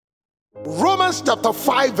Romans chapter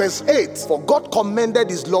 5 verse 8, for God commended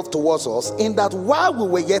his love towards us in that while we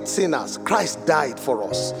were yet sinners, Christ died for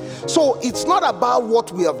us. So it's not about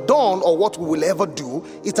what we have done or what we will ever do,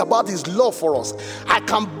 it's about his love for us. I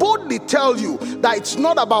can boldly tell you that it's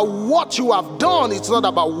not about what you have done, it's not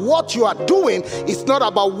about what you are doing, it's not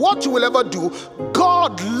about what you will ever do.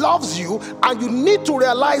 God loves you, and you need to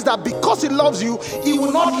realize that because he loves you, he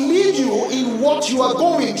will not leave you in what you are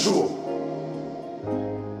going through.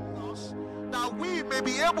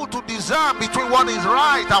 Be able to discern between what is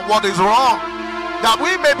right and what is wrong, that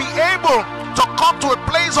we may be able to come to a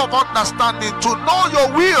place of understanding, to know your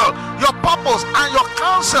will, your purpose, and your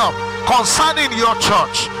counsel concerning your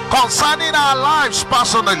church, concerning our lives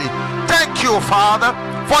personally. Thank you, Father,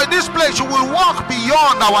 for in this place you will walk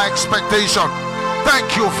beyond our expectation.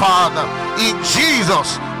 Thank you, Father. In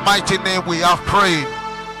Jesus' mighty name we have prayed.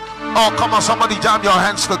 Oh, come on, somebody jam your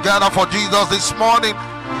hands together for Jesus this morning.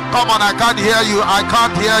 Come on, I can't hear you. I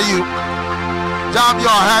can't hear you. Jam your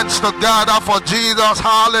hands together for Jesus.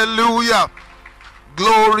 Hallelujah.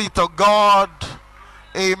 Glory to God.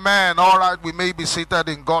 Amen. All right, we may be seated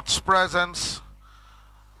in God's presence.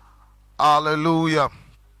 Hallelujah.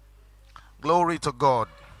 Glory to God.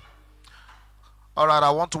 All right,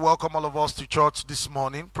 I want to welcome all of us to church this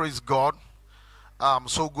morning. Praise God.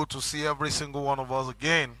 So good to see every single one of us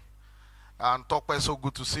again. And Tokwe, so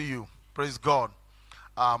good to see you. Praise God.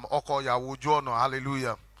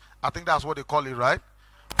 Hallelujah. I think that's what they call it, right?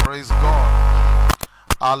 Praise God.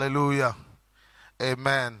 Hallelujah.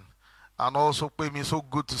 Amen. And also, Pemi, so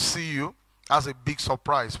good to see you. That's a big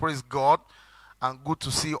surprise. Praise God. And good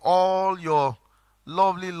to see all your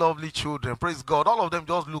lovely, lovely children. Praise God. All of them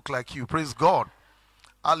just look like you. Praise God.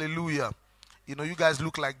 Hallelujah. You know, you guys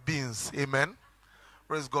look like beans. Amen.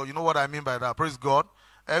 Praise God. You know what I mean by that? Praise God.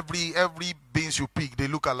 Every beans you pick, they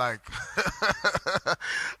look alike.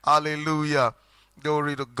 Hallelujah.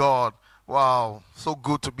 Glory to God. Wow. So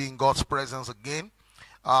good to be in God's presence again.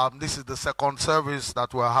 This is the second service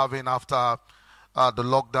that we're having after the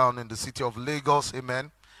lockdown in the city of Lagos.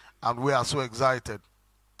 Amen. And we are so excited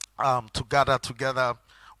to gather together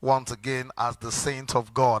once again as the saints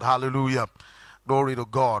of God. Hallelujah. Glory to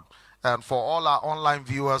God. And for all our online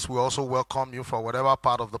viewers, we also welcome you from whatever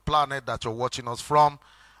part of the planet that you're watching us from.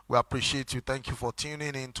 We appreciate you. Thank you for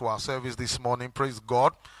tuning in to our service this morning. Praise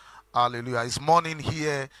God. Hallelujah. It's morning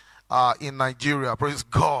here in Nigeria. Praise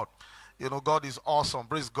God. You know, God is awesome.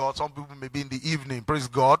 Praise God. Some people may be in the evening. Praise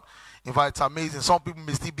God. In fact, it's amazing. Some people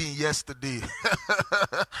may still be in yesterday.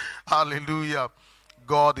 Hallelujah.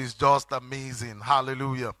 God is just amazing.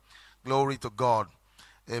 Hallelujah. Glory to God.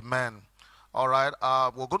 Amen. All right.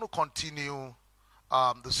 We're going to continue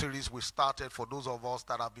the series we started for those of us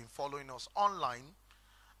that have been following us online.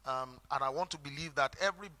 And I want to believe that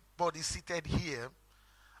everybody seated here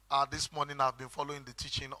this morning have been following the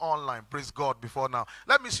teaching online. Praise God before now.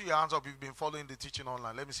 Let me see your hands up if you've been following the teaching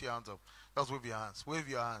online. Let me see your hands up. Just wave your hands. Wave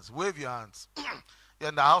your hands. Wave your hands. You're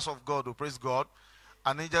in the house of God. Oh, praise God.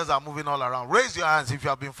 And angels are moving all around. Raise your hands if you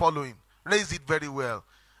have been following. Raise it very well.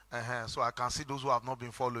 So I can see those who have not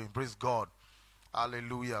been following. Praise God.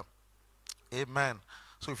 Hallelujah. Amen.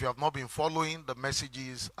 So if you have not been following, the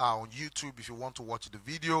messages are on YouTube if you want to watch the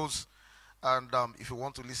videos. And if you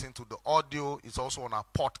want to listen to the audio, it's also on our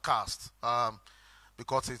podcast.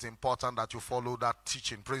 Because it's important that you follow that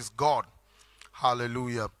teaching. Praise God.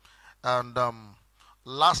 Hallelujah. And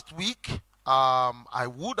last week, I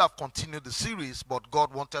would have continued the series, but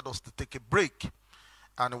God wanted us to take a break.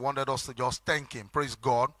 And he wanted us to just thank him. Praise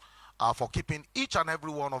God. For keeping each and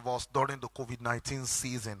every one of us during the COVID-19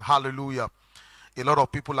 season. Hallelujah. A lot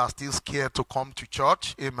of people are still scared to come to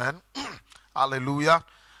church. Amen. Hallelujah.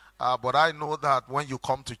 But I know that when you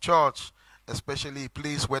come to church, especially a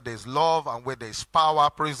place where there's love and where there's power,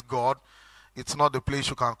 praise God, it's not the place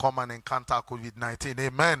you can come and encounter COVID-19.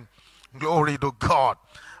 Amen. Glory to God.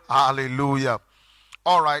 Hallelujah.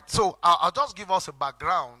 All right. So I'll just give us a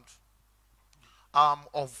background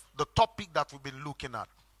of the topic that we've been looking at.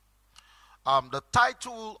 The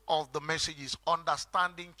title of the message is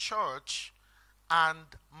Understanding Church and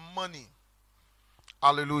Money.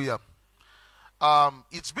 Hallelujah.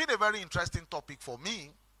 It's been a very interesting topic for me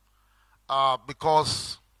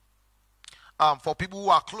because for people who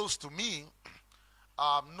are close to me,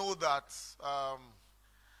 know that,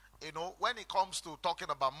 when it comes to talking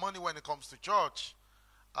about money, when it comes to church,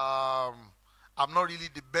 I'm not really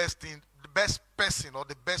the best person or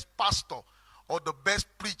the best pastor or the best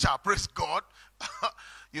preacher, praise God,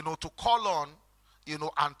 to call on,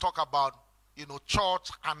 and talk about, church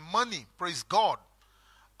and money, praise God.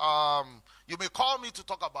 You may call me to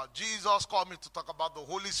talk about Jesus, call me to talk about the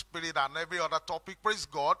Holy Spirit and every other topic, praise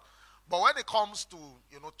God. But when it comes to,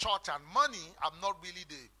 church and money, I'm not really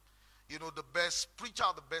the best preacher,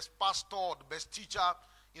 the best pastor, or the best teacher,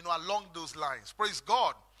 along those lines. Praise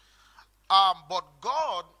God. But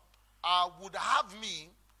God would have me,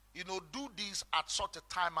 do this at such a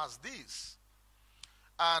time as this.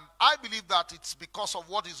 And I believe that it's because of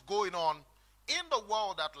what is going on in the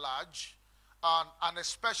world at large, and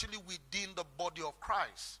especially within the body of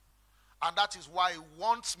Christ. And that is why He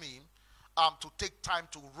wants me to take time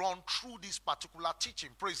to run through this particular teaching.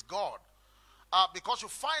 Praise God. Because you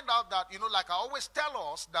find out that, like I always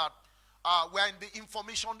tell us, that we're in the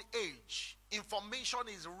information age. Information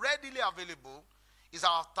is readily available, is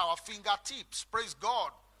at our fingertips. Praise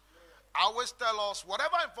God. I always tell us,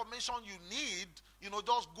 whatever information you need,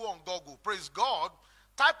 just go on Google. Praise God.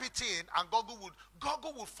 Type it in, and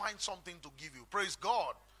Google will find something to give you. Praise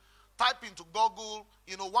God. Type into Google,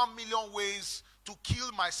 1 million ways to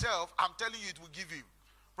kill myself. I'm telling you, it will give you.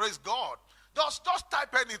 Praise God. Just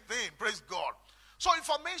type anything. Praise God. So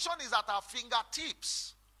information is at our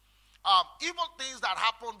fingertips. Even things that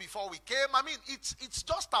happened before we came. I mean, it's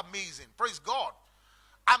just amazing. Praise God.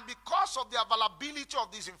 And because of the availability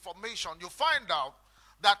of this information, you find out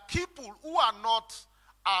that people who are not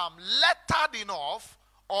lettered enough,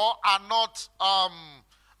 or are not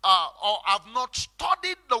or have not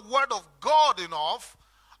studied the Word of God enough,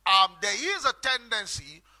 there is a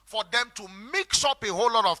tendency for them to mix up a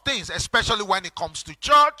whole lot of things, especially when it comes to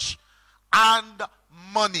church and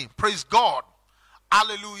money. Praise God.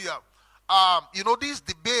 Hallelujah. This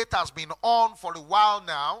debate has been on for a while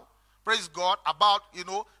now. Praise God. About,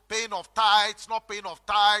 paying of tithes, not paying of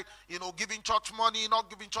tithe, giving church money, not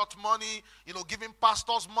giving church money, giving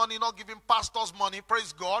pastors money, not giving pastors money.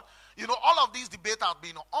 Praise God. All of these debates have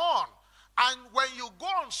been on. And when you go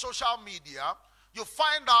on social media, you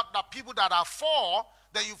find out that people that are for,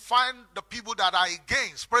 then you find the people that are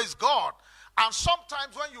against. Praise God. And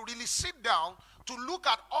sometimes when you really sit down to look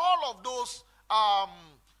at all of those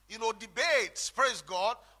debates, praise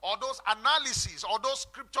God, or those analyses, or those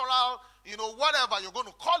scriptural, whatever you're going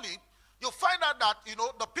to call it, you'll find out that,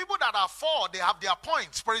 the people that are for, they have their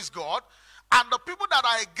points, praise God. And the people that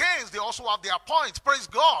are against, they also have their points, praise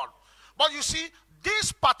God. But you see,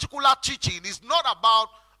 this particular teaching is not about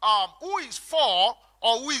who is for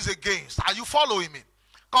or who is against. Are you following me?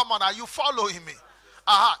 Come on, are you following me?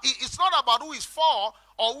 It's not about who is for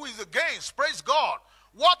or who is against, praise God.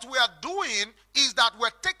 What we are doing is that we're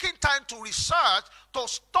taking time to research, to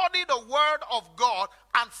study the Word of God,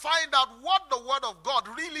 and find out what the Word of God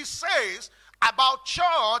really says about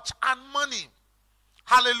church and money.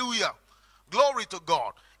 Hallelujah. Glory to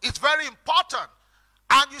God. It's very important.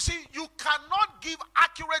 And you see, you cannot give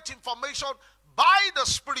accurate information by the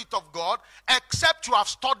Spirit of God except you have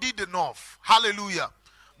studied enough. Hallelujah.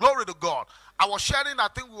 Glory to God. I was sharing, I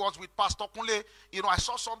think it was with Pastor Kunle, I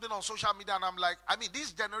saw something on social media and I'm like,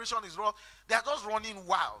 this generation is wrong. They're just running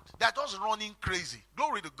wild. They're just running crazy.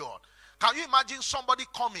 Glory to God. Can you imagine somebody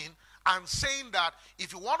coming and saying that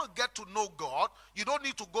if you want to get to know God, you don't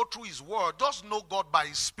need to go through His Word. Just know God by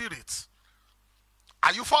His Spirit.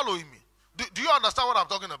 Are you following me? Do you understand what I'm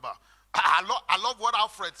talking about? I love what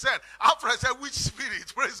Alfred said. Alfred said, which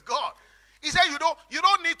spirit? Praise God. He said you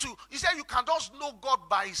don't need to. He said you can just know God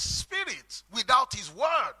by His Spirit without His Word.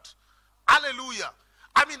 Hallelujah.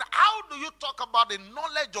 How do you talk about the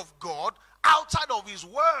knowledge of God outside of His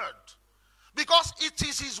Word? Because it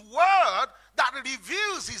is His Word that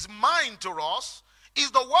reveals His mind to us. It's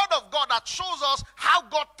the Word of God that shows us how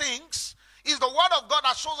God thinks. It's the Word of God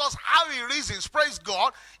that shows us how He reasons. Praise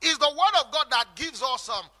God. It's the Word of God that gives us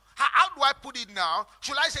how do I put it now?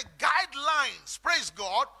 Should I say guidelines? Praise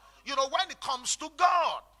God. When it comes to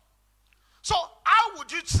God. So how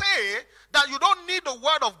would you say that you don't need the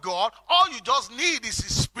Word of God? All you just need is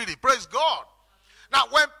His Spirit. Praise God. Now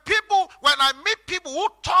when I meet people who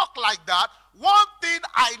talk like that, one thing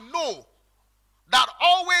I know that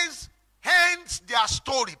always ends their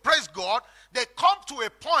story, praise God, they come to a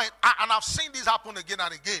point, and I've seen this happen again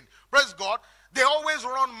and again, praise God, they always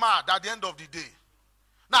run mad at the end of the day.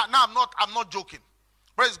 Now I'm not joking.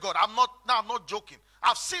 Praise God. I'm not joking.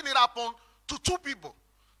 I've seen it happen to two people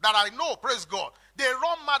that I know, praise God. They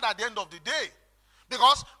run mad at the end of the day.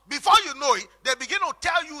 Because before you know it, they begin to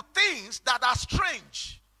tell you things that are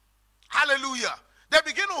strange. Hallelujah. They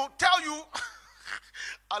begin to tell you,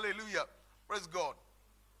 hallelujah, praise God.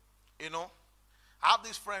 I have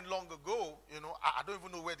this friend long ago, I don't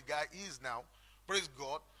even know where the guy is now. Praise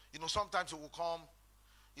God. Sometimes he will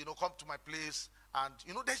come to my place, and,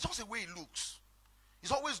 there's just a way he looks.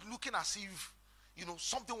 He's always looking as if,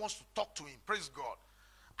 something wants to talk to him. Praise God.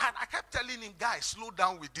 And I kept telling him, guys, slow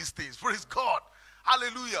down with these things. Praise God.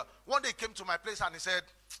 Hallelujah. One day he came to my place and he said,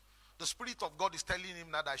 the Spirit of God is telling him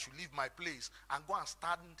that I should leave my place and go and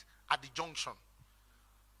stand at the junction.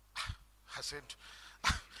 I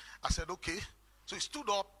said, okay. So he stood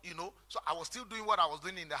up, So I was still doing what I was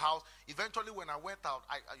doing in the house. Eventually, when I went out,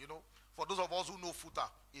 for those of us who know Futa,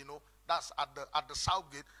 that's at the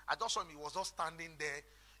south gate. I just saw him. He was just standing there,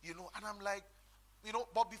 And I'm like,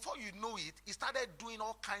 But before you know it, he started doing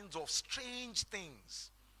all kinds of strange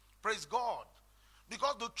things. Praise God.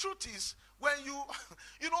 Because the truth is, when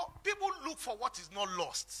people look for what is not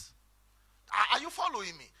lost. Are you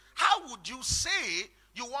following me? How would you say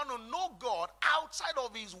you want to know God outside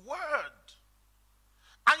of his word?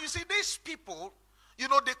 And you see, these people, they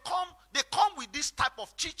come with this type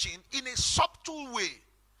of teaching in a subtle way.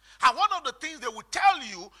 And one of the things they will tell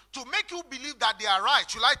you to make you believe that they are right,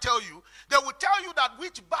 should I tell you? They will tell you that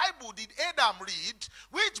which Bible did Adam read?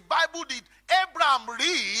 Which Bible did Abraham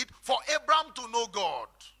read for Abraham to know God?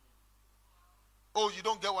 Oh, you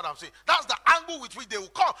don't get what I'm saying. That's the angle with which they will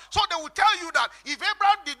come. So they will tell you that if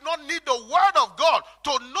Abraham did not need the word of God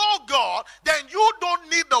to know God, then you don't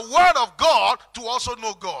need the word of God to also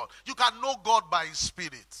know God. You can know God by his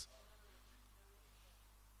Spirit.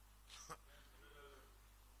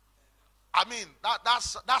 I mean,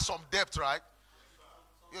 that's some depth, right?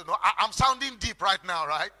 I'm sounding deep right now,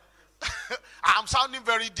 right? I'm sounding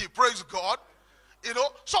very deep. Praise God.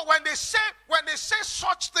 So when they say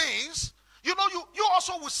such things, you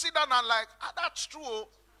also will sit down and like, that's true.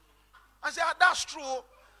 I say, that's true.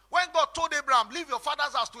 When God told Abraham, leave your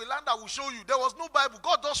father's house to a land I will show you, there was no Bible.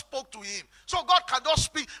 God just spoke to him. So God can just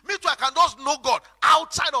speak. Me too, I can just know God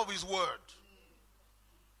outside of his word.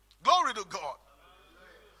 Glory to God.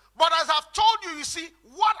 But as I've told you, you see,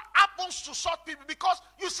 what happens to such people? Because,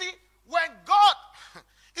 you see, when God,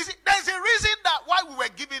 there's a reason that why we were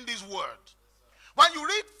given this word. When you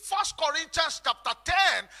read 1 Corinthians chapter 10,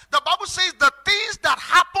 the Bible says the things that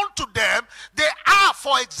happen to them, they are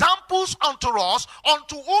for examples unto us,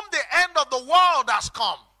 unto whom the end of the world has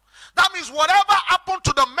come. That means whatever happened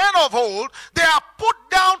to the men of old, they are put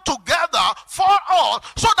down together for us,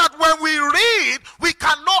 so that when we read, we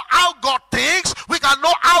can know how God thinks, we can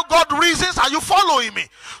know how God reasons. Are you following me?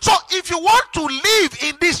 So if you want to live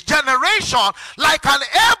in this generation like an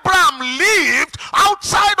Abraham lived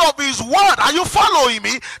outside of his word, are you following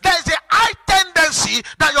me? There is a high tendency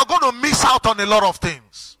that you're going to miss out on a lot of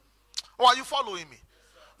things. Or are you following me?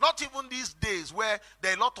 Not even these days where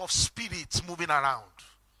there are a lot of spirits moving around.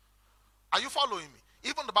 Are you following me?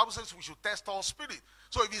 Even the Bible says we should test all spirit.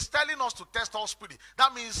 So if he's telling us to test all spirit,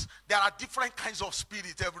 that means there are different kinds of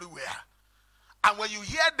spirits everywhere. And when you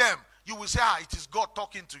hear them, you will say, it is God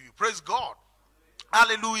talking to you. Praise God.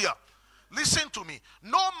 Hallelujah. Listen to me.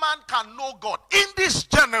 No man can know God in this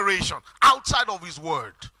generation outside of his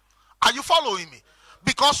word. Are you following me?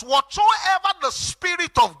 Because whatsoever the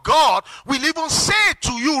Spirit of God will even say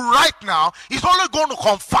to you right now is only going to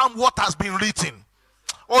confirm what has been written.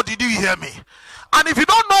 Oh, did you hear me? And if you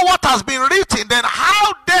don't know what has been written, then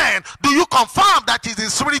how then do you confirm that it is the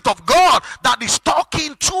Spirit of God that is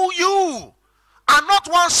talking to you? And not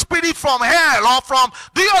one spirit from hell or from,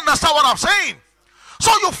 do you understand what I'm saying?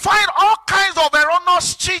 So you find all kinds of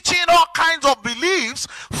erroneous teaching, all kinds of beliefs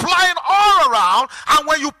flying all around. And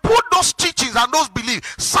when you put those teachings and those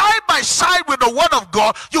beliefs side by side with the word of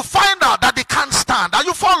God, you find out that they can't stand. Are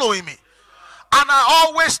you following me? And I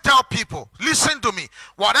always tell people, listen to me.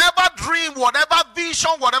 Whatever dream, whatever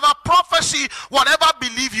vision, whatever prophecy, whatever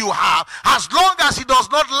belief you have, as long as it does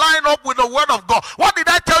not line up with the word of God, what did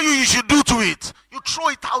I tell you should do to it? You throw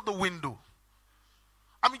it out the window.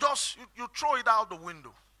 I mean, you throw it out the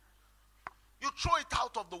window. You throw it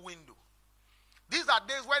out of the window. These are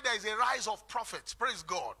days where there is a rise of prophets. Praise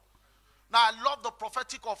God. Now, I love the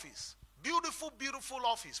prophetic office. Beautiful, beautiful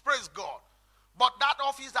office. Praise God. But that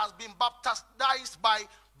office has been baptized by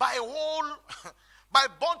a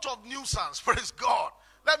bunch of nuisance. Praise God.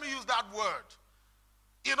 Let me use that word.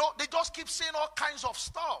 They just keep saying all kinds of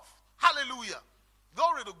stuff. Hallelujah.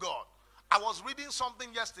 Glory to God. I was reading something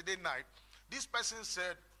yesterday night. This person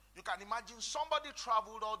said, you can imagine somebody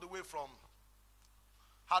traveled all the way from,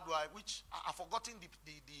 I've forgotten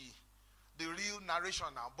the real narration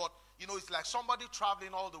now. But, it's like somebody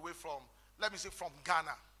traveling all the way from, let me say, from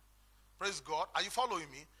Ghana. Praise God. Are you following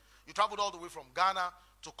me? You traveled all the way from Ghana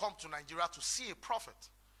to come to Nigeria to see a prophet.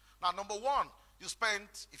 Now, number one,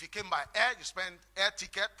 if you came by air, you spend air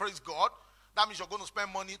ticket. Praise God. That means you're going to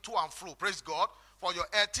spend money to and fro. Praise God. For your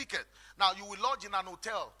air ticket. Now, you will lodge in an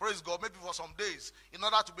hotel. Praise God. Maybe for some days in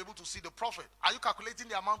order to be able to see the prophet. Are you calculating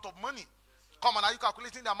the amount of money? Come on, are you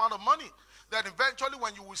calculating the amount of money? Then eventually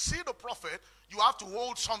when you will see the prophet, you have to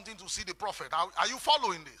hold something to see the prophet. Are you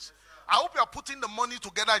following this? I hope you are putting the money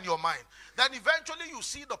together in your mind. Then eventually you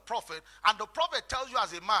see the prophet, and the prophet tells you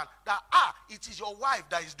as a man that, it is your wife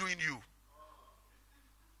that is doing you.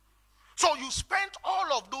 So you spent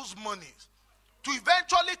all of those monies to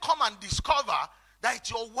eventually come and discover that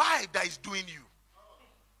it's your wife that is doing you.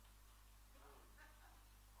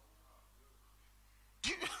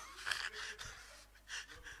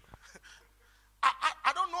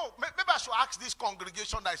 I don't know. Maybe I should ask this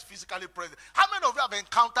congregation that is physically present. How many of you have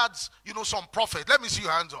encountered, some prophets? Let me see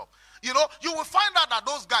your hands up. You will find out that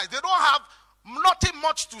those guys, they don't have nothing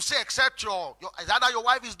much to say except it's either your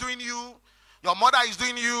wife is doing you, your mother is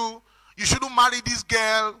doing you, you shouldn't marry this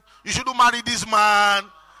girl, you shouldn't marry this man.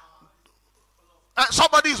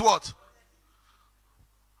 Somebody is what?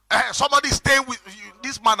 Somebody stay with you.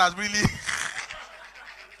 This man has really...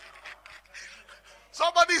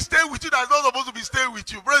 Somebody stay with you that's not supposed to be staying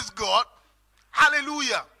with you. Praise God.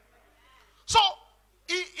 Hallelujah. So,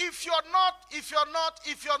 if you have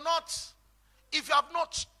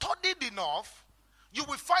not studied enough, you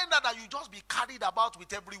will find out that you just be carried about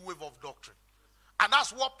with every wave of doctrine. And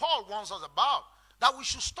that's what Paul wants us about. That we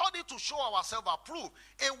should study to show ourselves approved.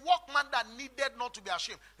 A workman that needed not to be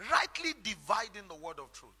ashamed. Rightly dividing the word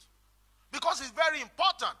of truth. Because it's very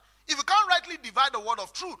important. If you can't rightly divide the word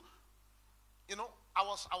of truth, I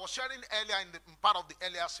was sharing earlier in part of the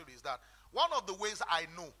earlier series that one of the ways I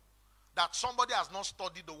know that somebody has not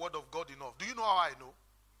studied the word of God enough. Do you know how I know?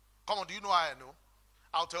 Come on, do you know how I know?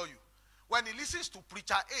 I'll tell you. When he listens to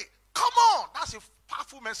preacher A, come on, that's a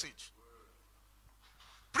powerful message.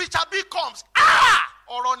 Preacher B comes,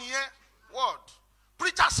 or on here, word.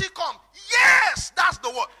 Preacher C comes, yes, that's the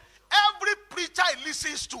word. Every preacher he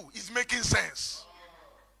listens to is making sense.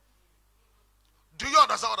 Do you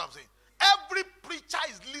understand what I'm saying? Every preacher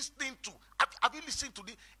is listening to. Have you listened to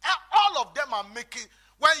this? All of them are making.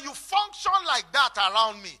 When you function like that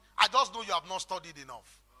around me, I just know you have not studied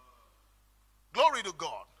enough. Glory to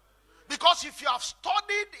God. Because if you have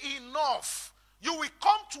studied enough, you will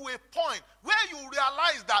come to a point where you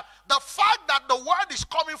realize that the fact that the word is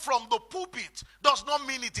coming from the pulpit does not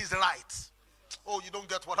mean it is right. Oh, you don't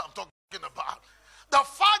get what I'm talking about. The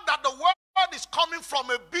fact that the word is coming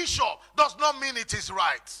from a bishop does not mean it is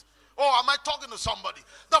right. Oh, am I talking to somebody?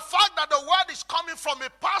 The fact that the word is coming from a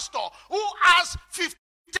pastor who has 15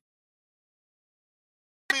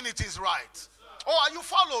 minutes is right. Oh, are you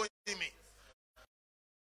following me?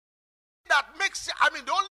 That makes it,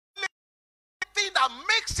 the only thing that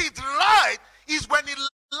makes it right is when it.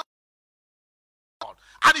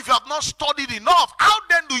 And if you have not studied enough, how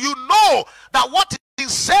then do you know that what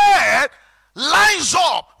is said lines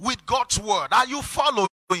up with God's word? Are you following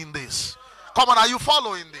this? Come on, are you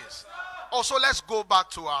following this? Also, let's go back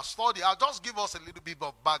to our study. I'll just give us a little bit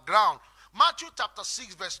of background. Matthew chapter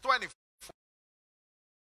 6, verse 24.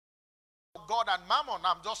 God and Mammon,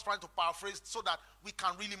 I'm just trying to paraphrase so that we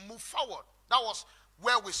can really move forward. That was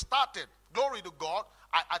where we started. Glory to God.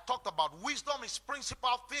 I talked about wisdom is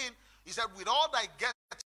principal thing. He said, with all thy get.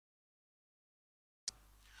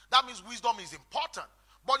 That means wisdom is important.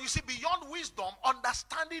 But you see, beyond wisdom,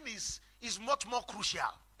 understanding is much more crucial.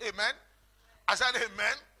 Amen? I said amen.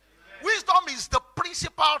 Amen. Wisdom is the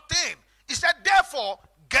principal thing. He said, therefore,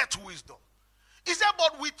 get wisdom. He said,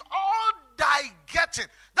 but with all thy getting,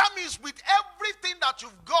 that means with everything that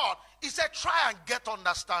you've got, he said, try and get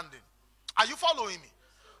understanding. Are you following me?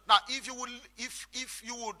 Now, if you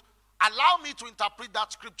would allow me to interpret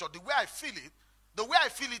that scripture the way I feel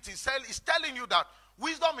it is telling you that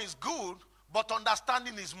wisdom is good, but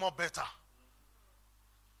understanding is more better.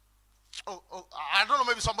 Oh, I don't know,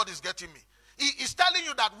 maybe somebody's getting me. He's telling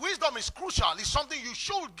you that wisdom is crucial. It's something you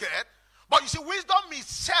should get. But you see, wisdom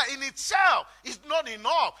in itself is not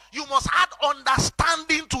enough. You must add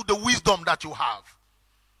understanding to the wisdom that you have.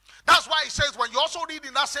 That's why he says, when you also read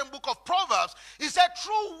in that same book of Proverbs, he said,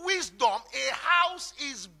 through wisdom, a house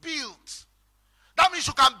is built. That means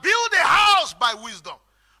you can build a house by wisdom.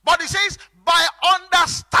 But he says, by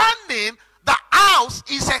understanding, the house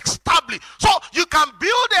is established. So you can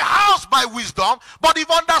build a house by wisdom, but if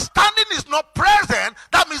understanding is not present,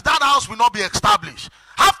 that means that house will not be established.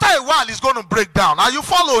 After a while, it's going to break down. Are you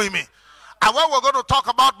following me? And when we're going to talk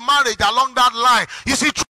about marriage along that line, you see,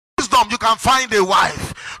 through wisdom, you can find a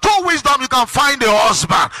wife. Through wisdom, you can find a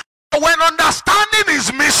husband. But when understanding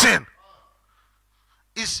is missing,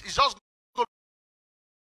 it's just good.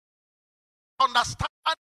 Understanding.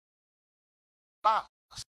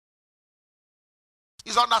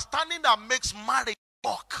 It's understanding that makes marriage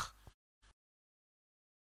work.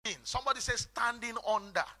 Somebody says standing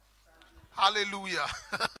under. Hallelujah.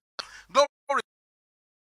 Glory.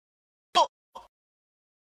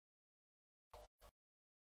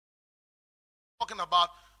 Talking about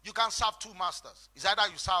you can't serve two masters. It's either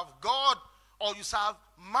you serve God or you serve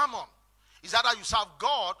mammon. It's either you serve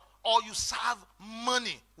God or you serve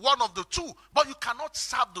money. One of the two. But you cannot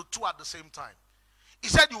serve the two at the same time. He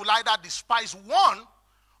said you will either despise one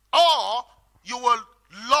or you will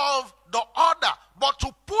love the other. But to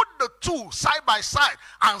put the two side by side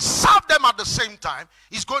and serve them at the same time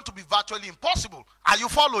is going to be virtually impossible. Are you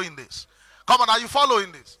following this? Come on, are you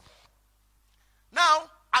following this? Now,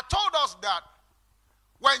 I told us that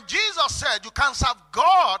when Jesus said you can't serve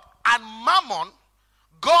God and mammon,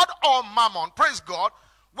 God or mammon, praise God,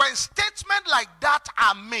 when statements like that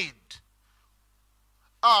are made,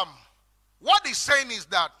 what he's saying is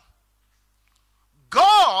that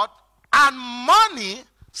God and money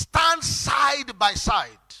stand side by side.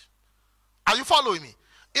 Are you following me?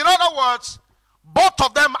 In other words, both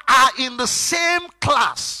of them are in the same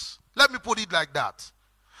class. Let me put it like that.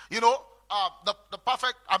 You know,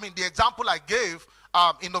 the example I gave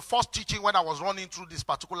in the first teaching when I was running through this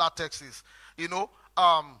particular text is, you know,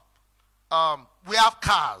 we have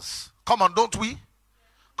cars. Come on, don't we?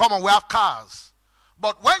 Come on, we have cars.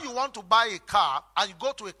 But when you want to buy a car and you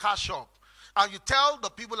go to a car shop and you tell the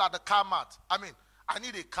people at the car mart, I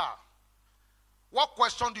need a car. What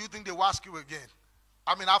question do you think they will ask you again?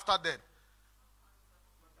 After that.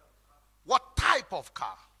 What type of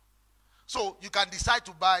car? So you can decide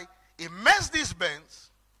to buy a Mercedes-Benz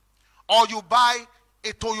or you buy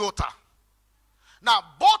a Toyota. Now,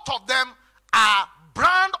 both of them are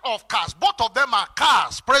brand of cars. Both of them are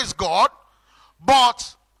cars, praise God,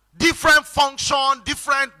 but different function,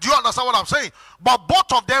 different, do you understand what I'm saying? But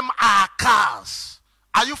both of them are cars.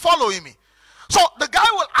 Are you following me? So the guy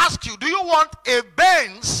will ask you, do you want a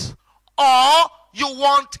Benz or you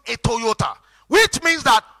want a Toyota? Which means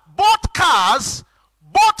that both cars,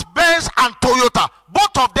 both Benz and Toyota,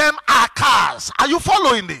 both of them are cars. Are you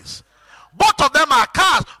following this? Both of them are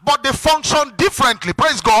cars, but they function differently.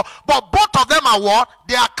 Praise God. But both of them are what?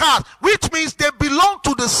 They are cars, which means they belong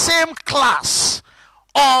to the same class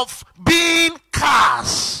of being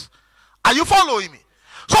cars. Are you following me?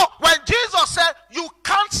 So when Jesus said you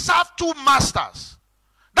can't serve two masters,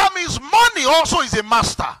 that means money also is a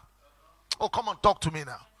master. Oh, come on, talk to me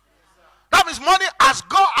now. That means money, as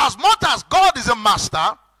much as God is a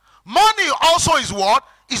master, money also is what?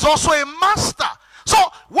 Is also a master. So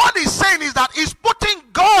what he's saying is that he's putting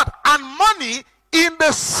God and money in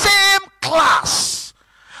the same class.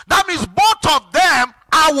 That means both of them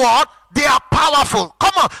are what? They are powerful.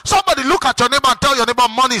 Come on, somebody look at your neighbor and tell your neighbor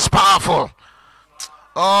money is powerful.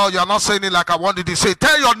 Oh, you're not saying it like I wanted to say.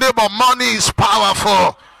 Tell your neighbor money is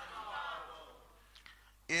powerful.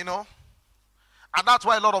 You know? And that's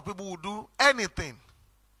why a lot of people will do anything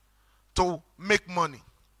to make money,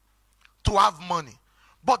 to have money.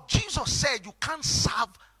 But Jesus said you can't serve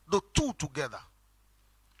the two together.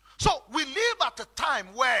 So we live at a time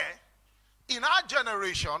where in our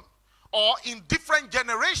generation or in different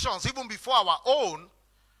generations even before our own,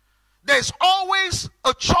 there's always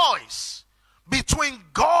a choice between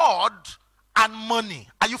God and money.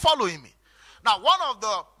 Are you following me? Now, one of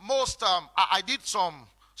the most, I did some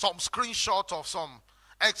screenshots of some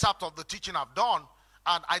excerpt of the teaching I've done,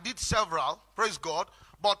 and I did several, praise God,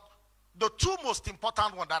 but the two most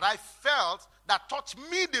important ones that I felt that touched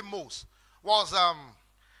me the most was,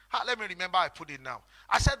 let me remember I put it now.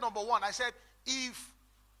 I said, number one, I said, if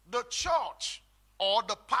the church or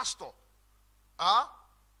the pastor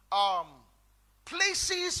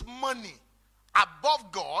places money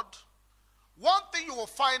above God, one thing you will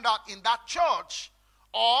find out in that church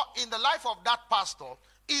or in the life of that pastor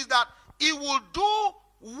is that he will do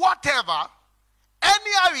whatever,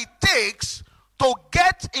 anyhow it takes to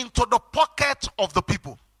get into the pocket of the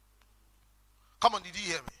people. Come on, did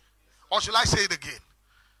you hear me? Or shall I say it again?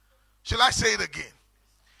 Shall I say it again?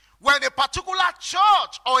 When a particular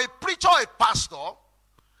church or a preacher or a pastor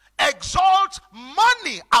exalts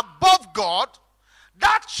money above God,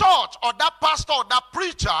 that church or that pastor or that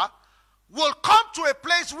preacher will come to a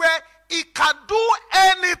place where he can do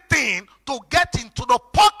anything to get into the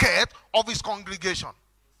pocket of his congregation.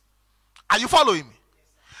 Are you following me?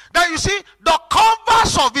 Now you see, the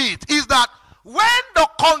converse of it is that when the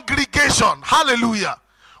congregation, hallelujah,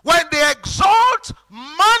 when they exalt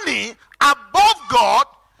money above God,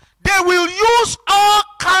 they will use all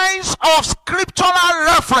kinds of scriptural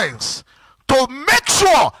reference to make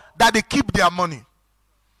sure that they keep their money.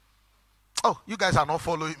 Oh, you guys are not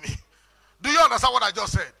following me. Do you understand what I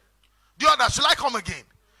just said? Do you understand? Shall I come again?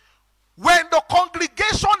 When the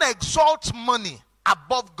congregation exalts money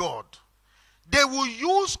above God, they will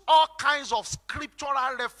use all kinds of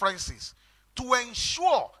scriptural references to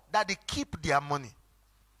ensure that they keep their money.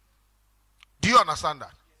 Do you understand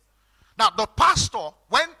that? Now, the pastor,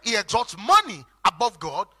 when he exalts money above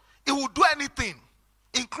God, he will do anything,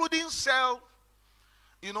 including sell,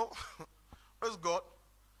 praise God.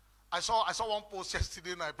 I saw one post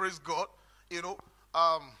yesterday night, praise God.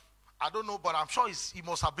 I don't know, but I'm sure he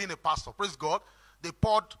must have been a pastor, praise God. They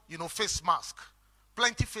poured, face mask,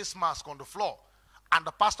 plenty face mask on the floor. And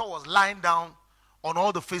the pastor was lying down on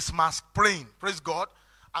all the face masks praying, praise God.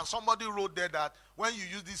 And somebody wrote there that when you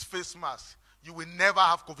use this face mask, you will never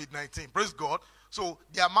have COVID-19, praise God. So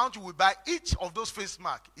the amount you will buy each of those face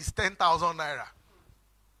masks is 10,000 naira.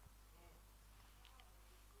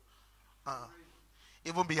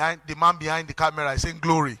 Even behind the man behind the camera is saying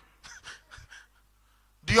glory.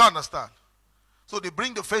 Do you understand? So they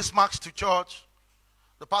bring the face masks to church.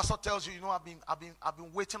 The pastor tells you, I've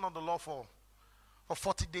been waiting on the Lord for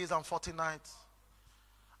 40 days and 40 nights.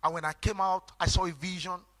 And when I came out, I saw a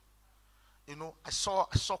vision. I saw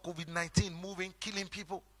COVID-19 moving, killing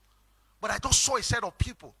people. But I just saw a set of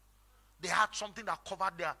people. They had something that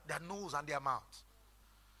covered their nose and their mouth.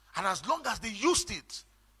 And as long as they used it,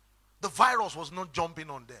 the virus was not jumping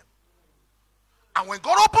on them. And when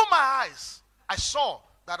God opened my eyes, I saw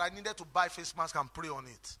that I needed to buy face mask and pray on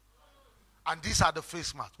it. And these are the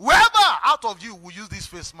face masks. Whoever out of you will use this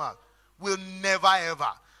face mask will never,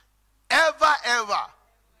 ever have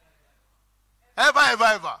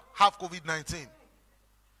COVID-19.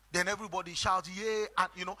 Then everybody shouts, yeah,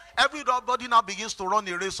 and everybody now begins to run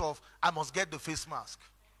a race of, I must get the face mask.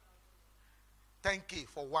 10K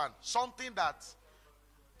for one. Something that,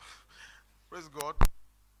 praise God,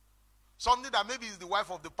 something that maybe is the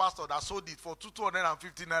wife of the pastor that sold it for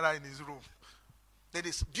 250 naira in his room.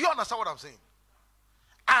 Do you understand what I'm saying?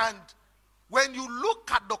 And when you look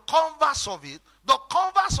at the converse of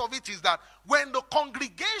it is that when the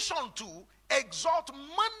congregation too exalt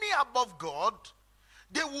money above God,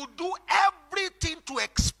 they will do everything to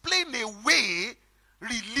explain away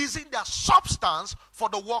releasing their substance for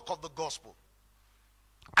the work of the gospel.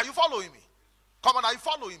 Are you following me? Come on, are you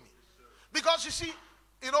following me? Because you see,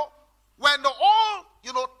 when the whole,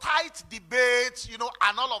 tight debates, and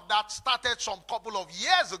all of that started some couple of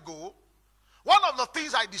years ago, one of the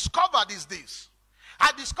things I discovered is this.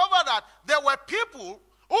 I discovered that there were people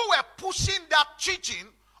who were pushing that teaching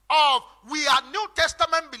of we are New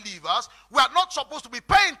Testament believers, we are not supposed to be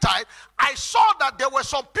paying tithe. I saw that there were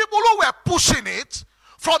some people who were pushing it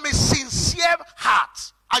from a sincere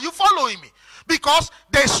heart. Are you following me? Because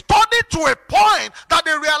they studied to a point that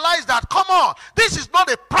they realized that, come on, this is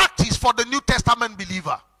not a practice for the New Testament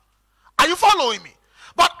believer. Are you following me?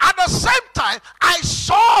 But at the same time, I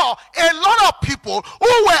saw a lot of people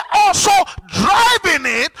who were also driving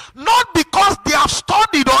it, not because they have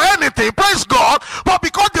studied or anything, praise God, but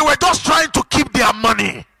because they were just trying to keep their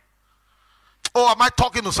money. Oh, am I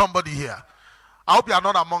talking to somebody here? I hope you are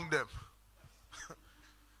not among them.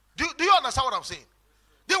 Do you understand what I'm saying?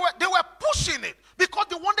 They were pushing it because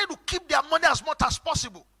they wanted to keep their money as much as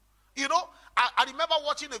possible. I remember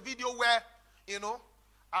watching a video where,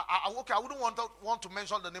 I wouldn't want to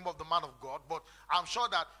mention the name of the man of God, but I'm sure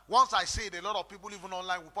that once I say it, a lot of people even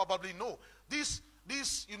online will probably know. This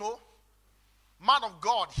man of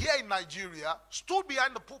God here in Nigeria stood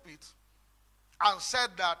behind the pulpit and said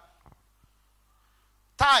that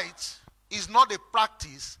tithe is not a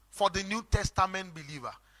practice for the New Testament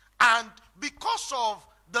believer. And because of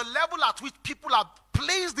the level at which people have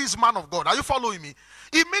placed this man of God, are you following me?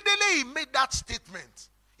 Immediately he made that statement.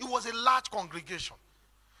 It was a large congregation.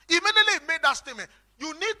 Immediately he made that statement.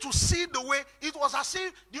 You need to see the way it was as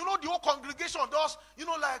if, the whole congregation does,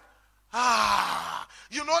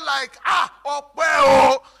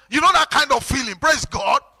 that kind of feeling. Praise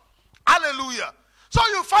God. Hallelujah. So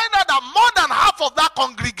you find out that more than half of that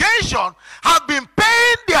congregation have been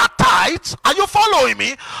paying their tithes. Are you following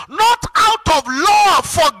me? Not out of love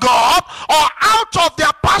for God or out of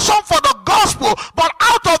their passion for the gospel, but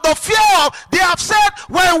out of the fear of, they have said,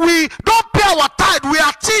 when we don't pay our tithe, we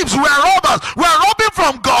are thieves, we are robbers, we are robbing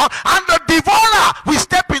from God, and the devourer will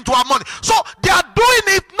step into our money. So they are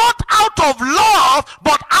doing it not out of love,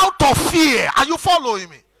 but out of fear. Are you following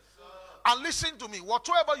me? And listen to me,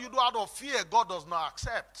 whatsoever you do out of fear, God does not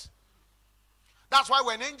accept. That's why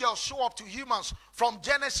when angels show up to humans from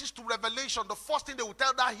Genesis to Revelation, the first thing they will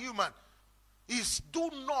tell that human is, do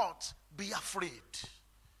not be afraid.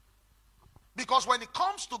 Because when it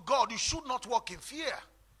comes to God, you should not walk in fear.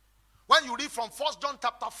 When you read from 1 John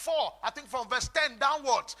chapter 4, I think from verse 10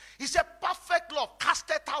 downwards, he said, perfect love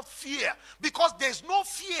casteth out fear, because there's no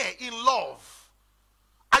fear in love.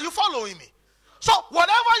 Are you following me? So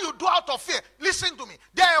whatever you do out of fear, listen to me.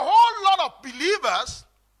 There are a whole lot of believers,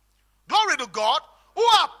 glory to God, who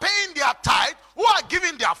are paying their tithe, who are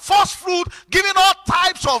giving their first fruit, giving all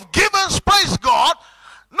types of givens, praise God,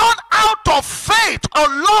 not out of faith or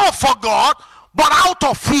love for God, but out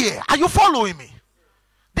of fear. Are you following me?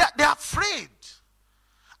 They're afraid.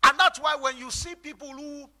 And that's why when you see people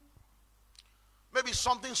who, maybe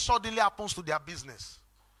something suddenly happens to their business,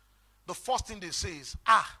 the first thing they say is,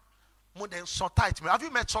 more than so tight. Have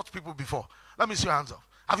you met such people before? Let me see your hands up.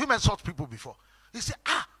 Have you met such people before? They say,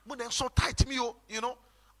 more than so tight me, you know.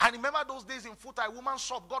 I remember those days in Futa, a woman's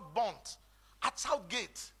shop got burnt at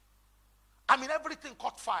Southgate. I mean, everything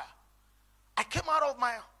caught fire. I came out of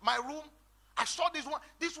my room. I saw this one.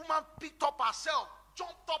 This woman picked up herself,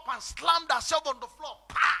 jumped up and slammed herself on the floor.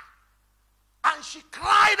 Pa! And she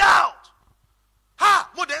cried out.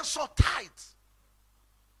 More than so tight.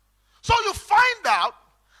 So you find out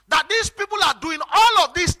that these people are doing all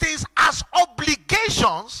of these things as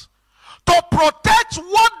obligations to protect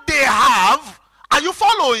what they have. Are you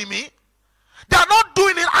following me? They are not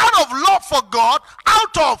doing it out of love for God,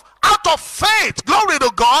 out of faith, glory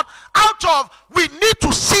to God, out of we need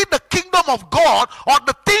to see the kingdom of God or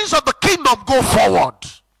the things of the kingdom go forward.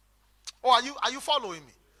 Oh, are you following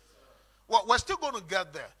me? Well, we're still going to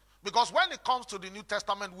get there. Because when it comes to the New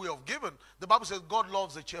Testament way of giving, the Bible says God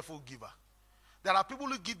loves a cheerful giver. There are people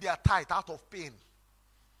who give their tithe out of pain.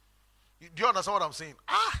 Do you understand what I'm saying?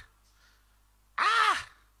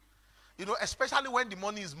 You know, especially when the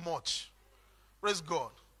money is much. Praise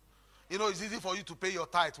God. You know, it's easy for you to pay your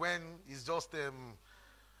tithe when it's just,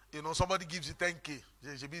 you know, somebody gives you 10K.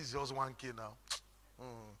 Maybe it's just 1K now.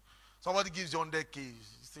 Somebody gives you 100K. You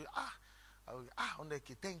say,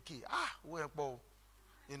 100K, 10K. Well,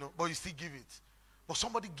 you know, but you still give it. But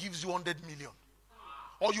somebody gives you 100 million.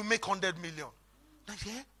 Or you make 100 million.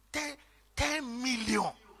 10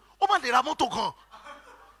 million. Oh man, there are more to come.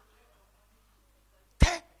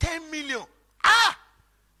 10 million.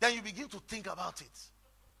 Then you begin to think about it.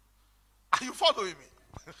 Are you following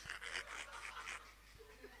me?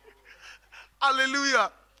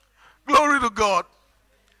 Hallelujah. Glory to God.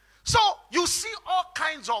 So you see all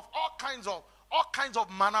kinds of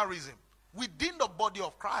mannerism within the body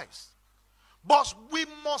of Christ. But we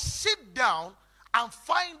must sit down and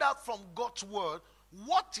find out from God's word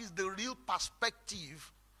what is the real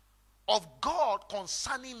perspective of God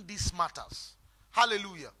concerning these matters.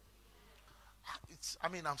 Hallelujah.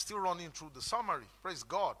 I'm still running through the summary. Praise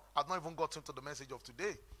God. I've not even gotten to the message of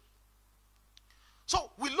today.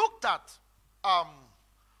 So we looked at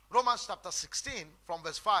Romans chapter 16 from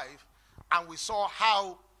verse 5, and we saw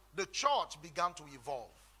how the church began to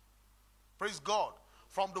evolve. Praise God.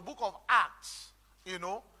 From the book of Acts, you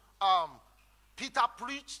know, Peter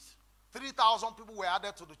preached, 3,000 people were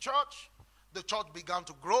added to the church. The church began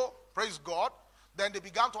to grow. Praise God. Then they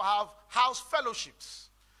began to have house fellowships.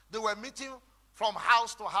 They were meeting from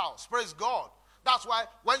house to house. Praise God. That's why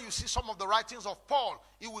when you see some of the writings of Paul,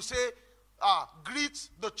 he will say, greet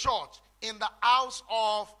the church in the house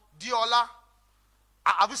of Diola.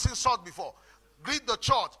 Have you seen such before? Greet the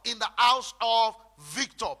church in the house of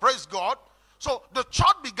Victor. Praise God. So the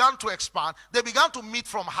church began to expand. They began to meet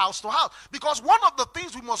from house to house. Because one of the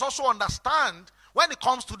things we must also understand when it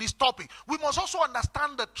comes to this topic, we must also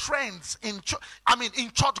understand the trends in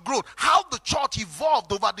church growth, how the church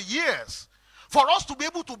evolved over the years, for us to be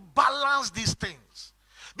able to balance these things.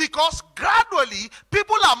 Because gradually,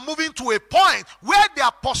 people are moving to a point where they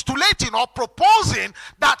are postulating or proposing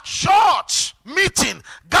that church meeting,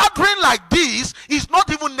 gathering like this is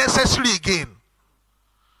not even necessary again.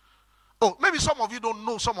 Oh, maybe some of you don't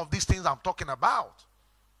know some of these things I'm talking about.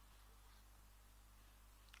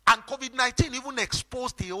 And COVID-19 even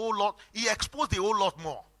exposed a whole lot. He exposed a whole lot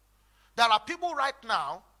more. There are people right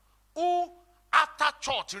now who, after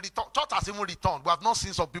church has even returned. We have not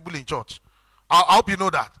seen some people in church. I hope you know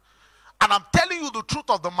that. And I'm telling you the truth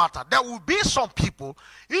of the matter. There will be some people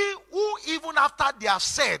who even after they have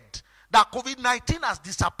said that COVID-19 has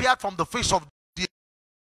disappeared from the face of the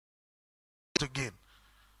earth again.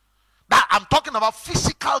 That I'm talking about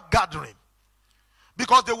physical gathering.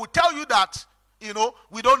 Because they will tell you that, you know,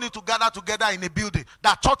 we don't need to gather together in a building.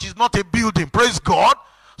 That church is not a building. Praise God.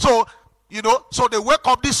 So, you know, so they wake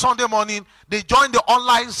up this Sunday morning, they join the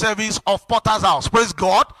online service of Potter's House. Praise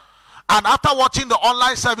God. And after watching the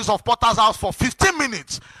online service of Potter's House for 15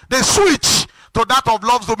 minutes, they switch to that of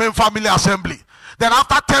Love's Domain Family Assembly. Then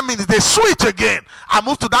after 10 minutes, they switch again and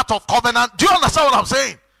move to that of Covenant. Do you understand what I'm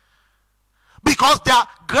saying? Because they are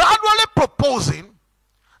gradually proposing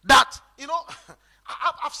that, you know,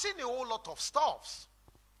 I've seen a whole lot of stuffs.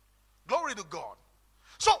 Glory to God.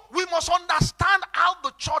 So we must understand how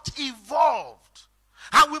the church evolved.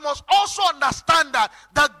 And we must also understand that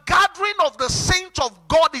the gathering of the saints of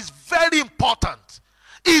God is very important.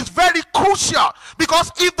 Is very crucial,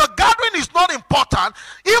 because if the gathering is not important,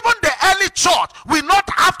 even the early church will not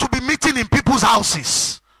have to be meeting in people's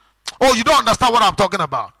houses. Oh, you don't understand what I'm talking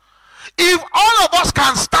about. If all of us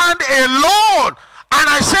can stand alone, and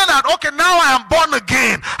I say that, okay, now I am born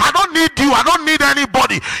again, I don't need you, I don't need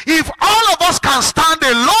anybody. If all of us can stand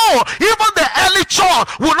alone, even the early church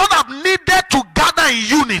would not have needed to gather in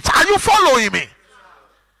units. Are you following me?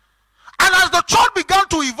 And as the church began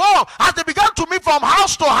to evolve, as they began to meet from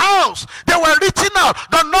house to house, they were reaching out.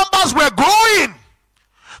 The numbers were growing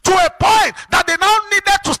to a point that they now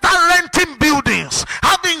needed to start renting buildings,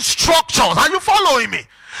 having structures. Are you following me?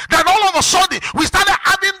 Then all of a sudden, we started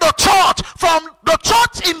having the church. From the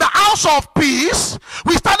church in the house of peace,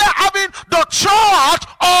 we started having the church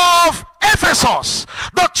of Ephesus,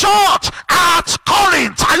 the church at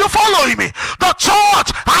Corinth. Are you following me? The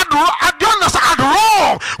church at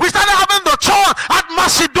Rome. We started having the church at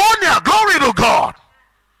Macedonia. Glory to God.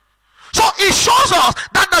 So it shows us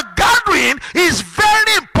that the gathering is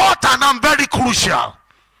very important and very crucial.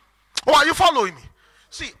 Oh, are you following me?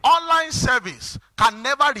 See, online service can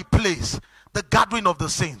never replace the gathering of the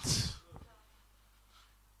saints.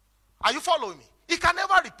 Are you following me? It can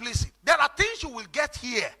never replace it. There are things you will get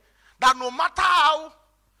here that no matter how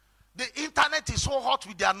the internet is so hot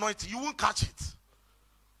with the anointing, you won't catch it.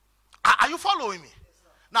 Are you following me?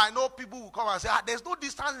 Now, I know people will come and say, there's no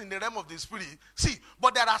distance in the realm of the spirit. See,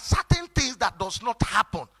 but there are certain things that does not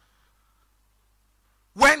happen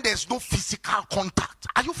when there's no physical contact.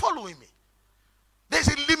 Are you following me? There's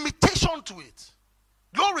a limitation to it.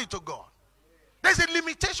 Glory to God. There's a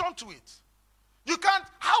limitation to it. You can't,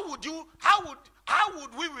 how would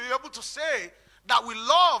we be able to say that we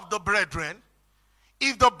love the brethren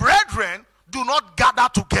if the brethren do not gather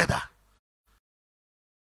together?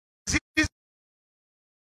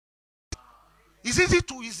 It's easy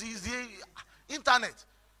to use the internet.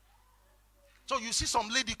 So you see some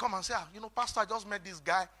lady come and say, Pastor, I just met this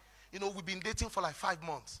guy. We've been dating for like 5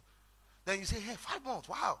 months. Then you say, hey, 5 months,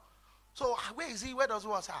 wow. So where is he? Where does he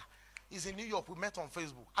work? He's in New York. We met on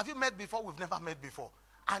Facebook. Have you met before? We've never met before.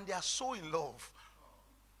 And they are so in love.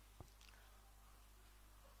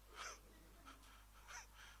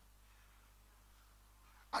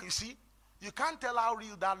 And you see, you can't tell how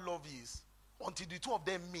real that love is until the two of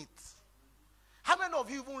them meet. How many of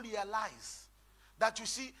you even realize that you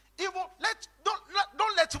see, don't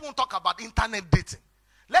let's even talk about internet dating.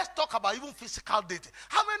 Let's talk about even physical dating.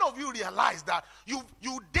 How many of you realize that you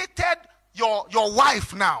dated your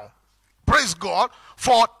wife now, praise God,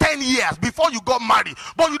 for 10 years before you got married,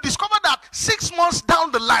 but you discovered that 6 months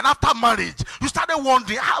down the line after marriage, you started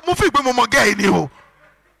wondering,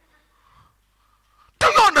 do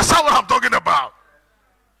you understand what I'm talking about?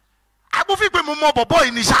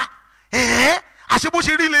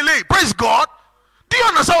 Praise God. Do you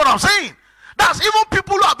understand what I'm saying? That's even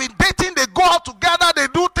people who have been dating, they go out together, they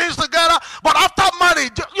do things together, but after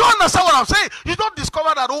marriage, you understand what I'm saying? You don't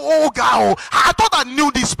discover that, God, I thought I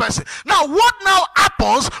knew this person. Now, what now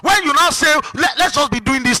happens when you now say, let's just be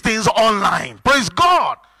doing these things online? Praise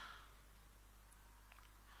God.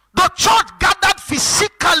 The church gathered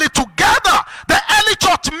physically together. The early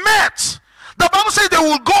church met. The Bible says they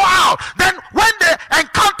will go out. Then when they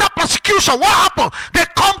encounter persecution, what happens? They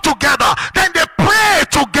come together. Then they pray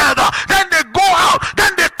together. Then they go out.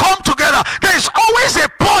 Then they come together. There is always a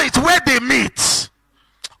point where they meet.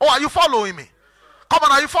 Oh, are you following me? Come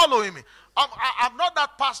on, are you following me? I'm not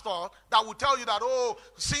that pastor that will tell you that,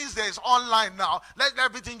 since there's online now, let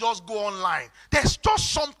everything just go online. There's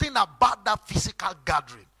just something about that physical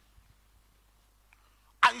gathering.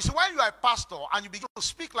 And you see, when you are a pastor and you begin to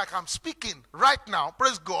speak like I'm speaking right now,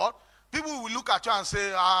 praise God, people will look at you and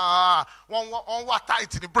say, one what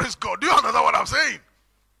tithe, praise God. Do you understand what I'm saying?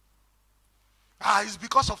 It's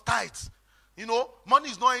because of tithes. Money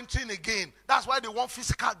is not entering again. That's why they want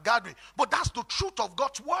physical gathering. But that's the truth of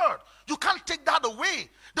God's word. You can't take that away.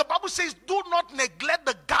 The Bible says, do not neglect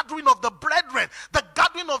the gathering of the brethren, the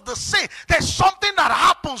gathering of the saints. There's something that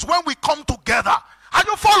happens when we come together. Are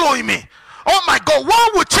you following me? Oh my God,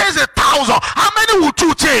 one will chase 1,000. How many will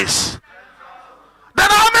 2 chase? Then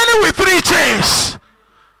how many will 3 chase?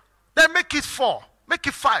 Then make it 4, make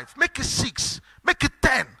it 5, make it 6, make it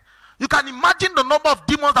 10. You can imagine the number of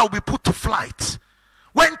demons that will be put to flight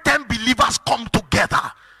when 10 believers come together.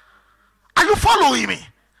 Are you following me?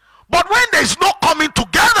 But when there's no coming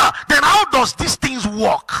together, then how does these things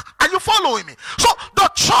work? Are you following me? So the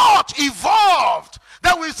church evolved.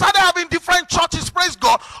 Then we started having different churches, praise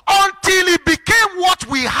God, until it became what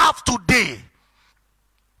we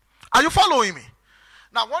Are you following me?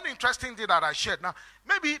 Now, one interesting thing that I shared. Now,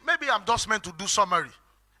 maybe I'm just meant to do summary,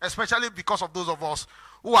 especially because of those of us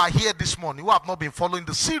who are here this morning, who have not been following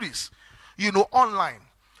the series, online.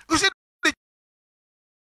 You see,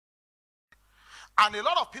 and a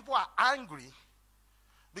lot of people are angry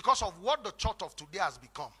because of what the church of today has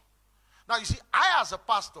become. Now, you see, I as a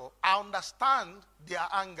pastor, I understand their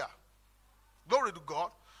anger. Glory to God.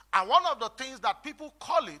 And one of the things that people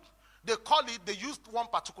call it, they used one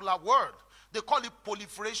particular word. They call it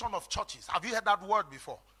proliferation of churches. Have you heard that word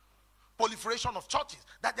before? Proliferation of churches.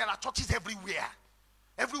 That there are churches everywhere.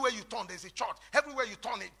 Everywhere you turn, there's a church. Everywhere you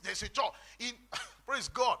turn, there's a church. Praise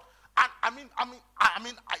God.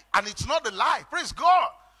 And it's not a lie. Praise God.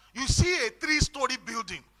 You see a 3-story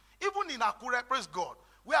building, even in Akure, praise God,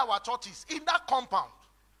 where our church is, in that compound.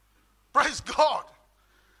 Praise God.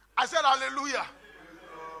 I said hallelujah.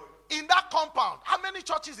 In that compound. How many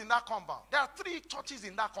churches in that compound? There are 3 churches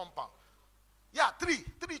in that compound. Yeah, 3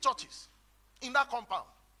 churches in that compound.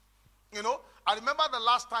 I remember the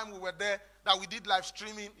last time we were there that we did live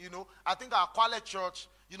streaming, I think our Kwale church,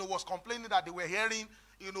 was complaining that they were hearing,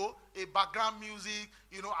 a background music,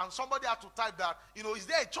 and somebody had to type that, is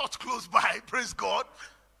there a church close by? Praise God.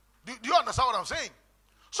 Do you understand what I'm saying?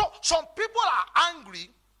 So some people are angry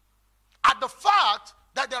at the fact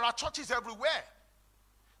that there are churches everywhere.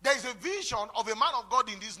 There is a vision of a man of God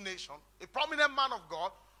in this nation, a prominent man of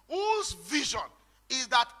God, whose vision is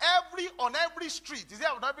that on every street, is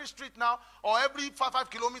there on every street now, or every 5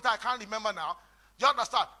 kilometers, I can't remember now, you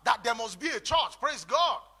understand, that there must be a church, praise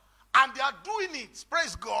God. And they are doing it,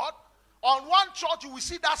 praise God. On one church, you will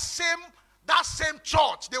see that same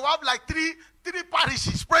church. They will have like three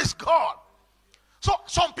parishes, praise God. So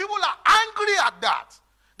some people are angry at that.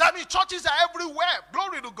 That means churches are everywhere,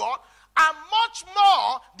 glory to God. And much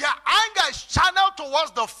more, their anger is channeled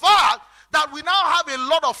towards the fact that we now have a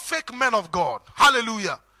lot of fake men of God.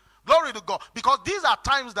 Hallelujah. Glory to God. Because these are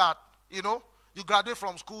times that, you graduate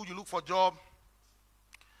from school, you look for a job,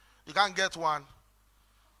 you can't get one,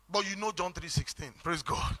 but John 3:16. Praise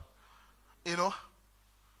God.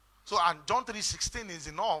 So, and John 3:16 is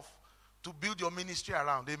enough to build your ministry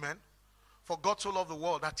around. Amen. For God so loved the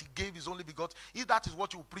world that he gave his only begotten. If that is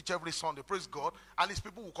what you preach every Sunday, praise God, at least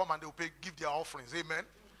people will come and they will give their offerings. Amen.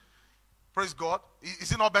 Praise God.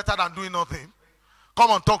 Is it not better than doing nothing?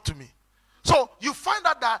 Come and talk to me. So you find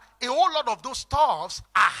out that a whole lot of those stuffs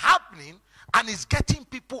are happening and it's getting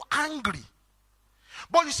people angry.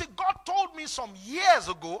 But you see, God told me some years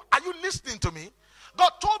ago, are you listening to me?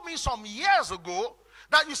 God told me some years ago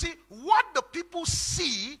that you see, what the people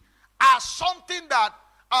see as something that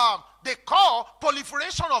they call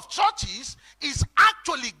proliferation of churches is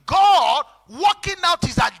actually God working out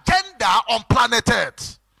his agenda on planet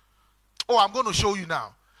Earth. Oh, I'm going to show you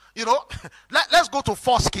now. Let's go to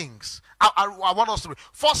 1 Kings. I want us to read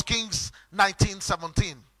 1 Kings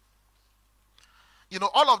 19:17.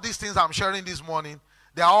 All of these things I'm sharing this morning,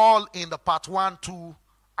 they are all in the part 1, 2,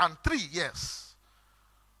 and 3, yes,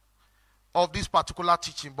 of this particular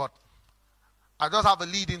teaching. But I just have a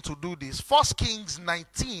lead in to do this. 1 Kings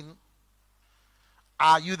 19.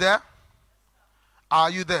 Are you there? Are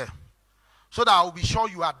you there? So that I will be sure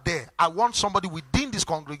you are there. I want somebody within this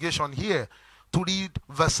congregation here to read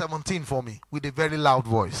verse 17 for me with a very loud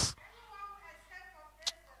voice.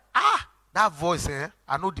 That voice,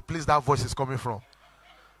 I know the place that voice is coming from.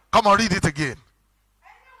 Come on, read it again.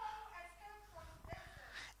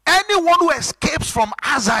 Anyone who escapes from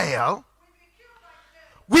Hazael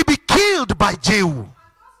will be killed by Jehu.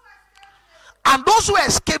 And those who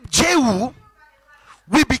escape Jehu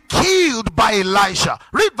will be killed by Elisha.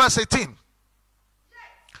 Read verse 18.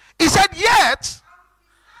 He said, yet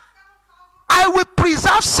I will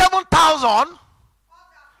preserve 7,000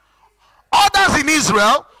 others in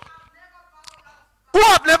Israel who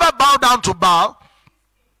have never bowed down to Baal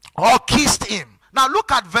or kissed him. Now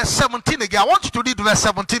look at verse 17 again. I want you to read verse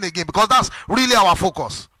 17 again because that's really our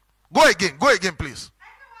focus. Go again please.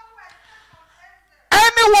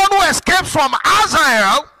 Anyone who escapes from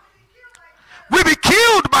Hazael will be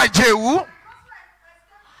killed by Jehu,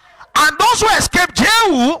 and those who escape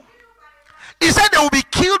Jehu, he said they will be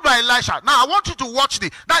killed by Elisha. Now I want you to watch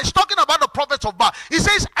this. Now he's talking about the prophets of Baal. He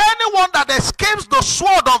says anyone that escapes the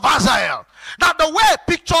sword of Hazael. Now the way I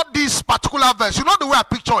pictured this particular verse, you know the way I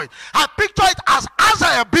picture it? I picture it as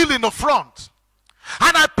Hazael being in the front.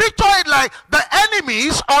 And I picture it like the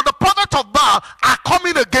enemies or the prophets of Baal are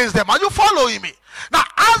coming against them. Are you following me? Now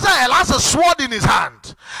Hazael has a sword in his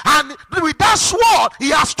hand. And with that sword, he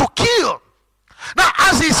has to kill. Now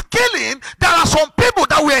as he's killing, there are some people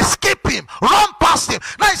that will escape him, run past him.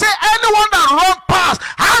 Now he said anyone that run past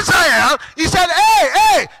Hazael, he said,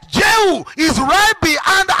 hey, Jehu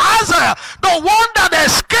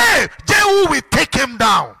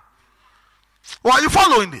Well, are you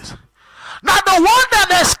following this? Now the one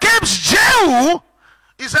that escapes Jehu,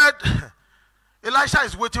 he said, Elisha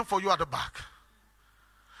is waiting for you at the back.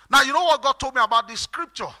 Now you know what God told me about this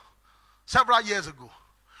scripture several years ago.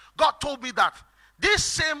 God told me that this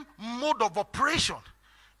same mode of operation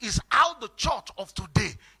is how the church of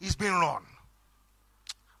today is being run.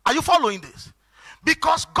 Are you following this?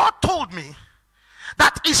 Because God told me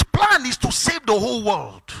that his plan is to save the whole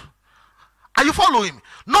world. Are you following me?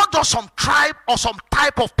 Not just some tribe or some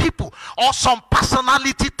type of people or some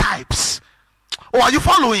personality types. Oh, are you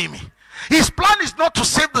following me? His plan is not to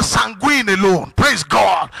save the sanguine alone. Praise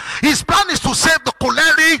God. His plan is to save the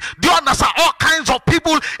choleric. Do you understand? All kinds of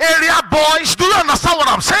people, area boys. Do you understand what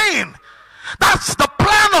I'm saying? That's the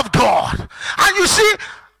plan of God. And you see,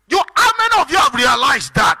 how many of you have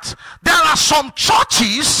realized that there are some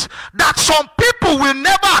churches that some people will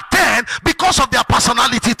never attend because of their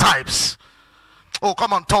personality types? Oh,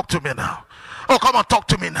 come on, talk to me now. Oh, come on, talk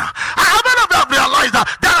to me now. How many of you have realized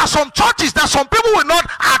that there are some churches that some people will not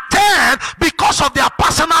attend because of their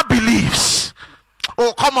personal beliefs?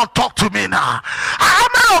 Oh, come on, talk to me now. How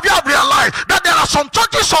many of you have realized that there are some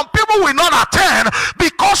churches some people will not attend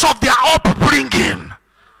because of their upbringing?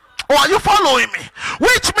 Oh, are you following me?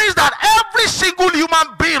 Which means that every single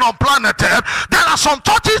human being on planet Earth, there are some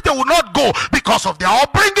churches they will not go because of their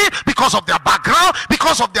upbringing, because of their background,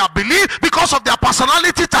 because of their belief, because of their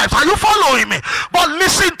personality types. Are you following me? But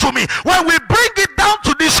listen to me. When we bring it down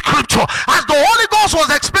to this scripture, as the Holy Ghost was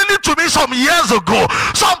explaining to me some years ago,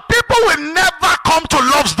 some people will never come to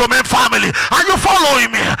Love's Domain family. Are you following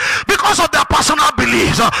me? Because of their personal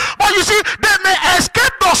beliefs. But you see, they may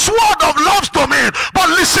escape the sword of Love's Domain, but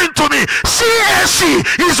listen to me, CAC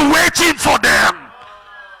is waiting for them.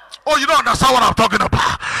 Oh, you don't understand what I'm talking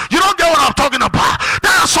about. You don't get what I'm talking about.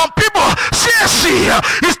 There are some people, CAC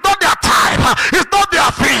is not their type, it's not their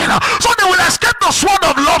thing. So they will escape the sword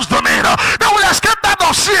of Love's Domain. They will escape that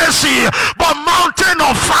of CAC, but Mountain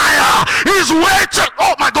of Fire is waiting.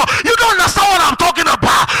 Oh my God, you don't understand what I'm talking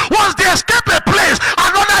about. Once they escape a place,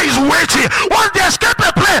 another is waiting. Once they escape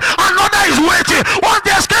a place, another is waiting. Once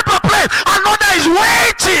they escape a place, another is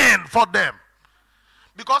waiting for them.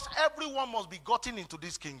 Because everyone must be gotten into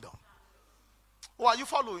this kingdom. Oh, are you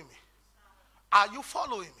following me? Are you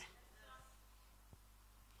following me?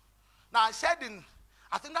 Now I said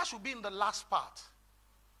I think that should be in the last part.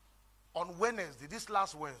 On Wednesday, this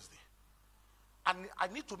last Wednesday. And I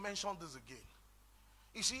need to mention this again.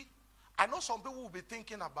 You see, I know some people will be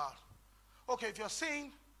thinking about, okay, if you're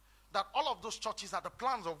saying that all of those churches are the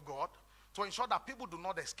plans of God to ensure that people do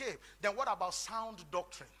not escape, then what about sound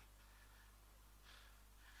doctrine?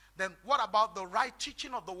 Then what about the right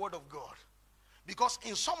teaching of the word of God? Because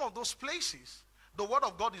in some of those places, the word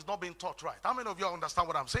of God is not being taught right. How many of you understand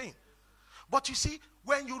what I'm saying? But you see,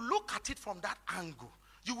 when you look at it from that angle,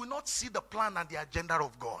 you will not see the plan and the agenda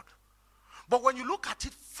of God. But when you look at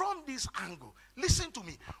it from this angle, listen to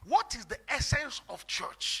me. What is the essence of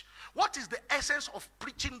church? What is the essence of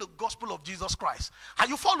preaching the gospel of Jesus Christ? Are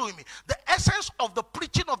you following me? The essence of the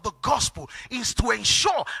preaching of the gospel is to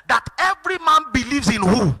ensure that every man believes in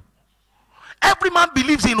who? Every man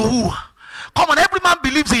believes in who? Come on, every man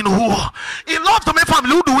believes in who? In Love's Domain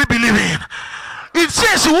family, who do we believe in? In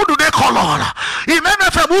CSC, who do they call on? In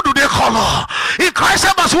MFM, who do they call on? In Christ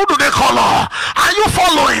Embassy, who do they call on? Are you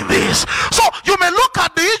following this? So you may look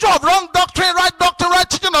at the issue of wrong doctrine, right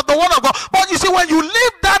teaching of the word of God. But you see, when you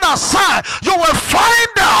leave that aside, you will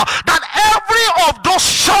find out that every of those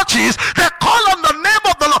churches, they call on the name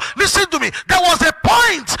of the Lord. Listen to me. There was a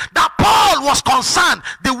point that Paul was concerned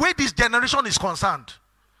the way this generation is concerned.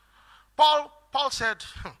 Paul said,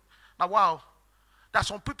 now wow, there are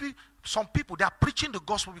some people, they are preaching the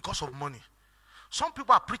gospel because of money. Some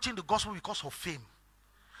people are preaching the gospel because of fame.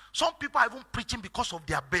 Some people are even preaching because of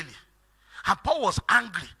their belly. And Paul was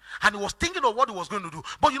angry, and he was thinking of what he was going to do.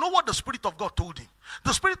 But you know what the Spirit of God told him?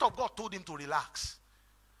 The Spirit of God told him to relax.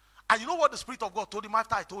 And you know what the Spirit of God told him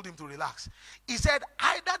after I told him to relax? He said,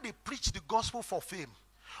 either they preach the gospel for fame,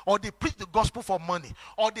 or they preach the gospel for money,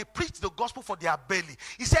 or they preach the gospel for their belly.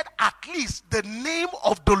 He said, at least the name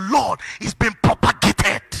of the Lord is being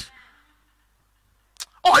propagated.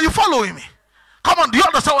 Oh, are you following me? Come on, do you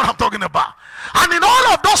understand what I'm talking about? And in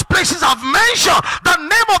all of those places I've mentioned, the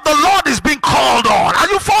name of the Lord is being called on. Are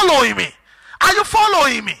you following me? Are you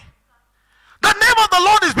following me? The name of the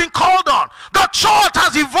Lord is being called on. The church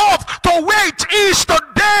has evolved to where it is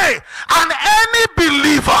today. And any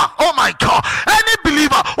believer, oh my God, any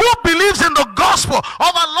believer who believes in the gospel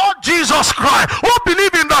of our Lord Jesus Christ, who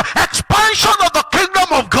believes in the expansion of the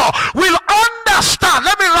kingdom of God, will understand,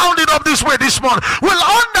 let me round it up this way this morning, will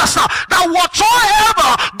understand that whatsoever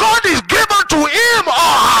God is given to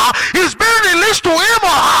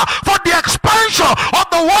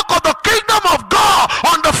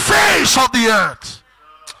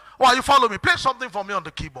are you following me? Play something for me on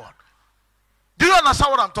the keyboard. Do you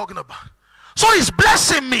understand what I'm talking about? So he's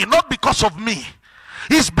blessing me, not because of me.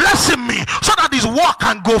 He's blessing me so that his work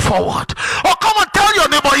can go forward. Oh, come and tell your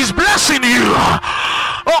neighbor he's blessing you.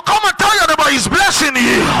 Oh, come and tell your neighbor he's blessing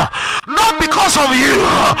you. Not because of you,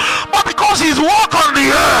 but because his work on the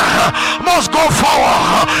earth must go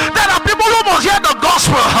forward. There are people who must hear the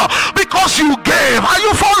gospel because you gave. Are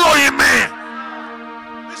you following me?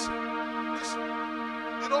 Listen.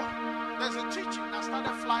 You know, there's a teaching that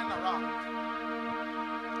started flying around.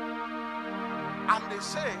 And they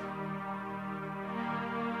say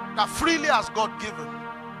that freely has God given.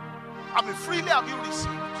 I mean, freely have you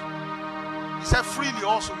received. He said freely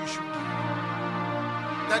also you should give.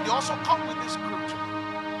 Then they also come with this scripture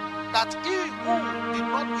that he who did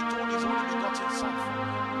not withhold his only begotten son from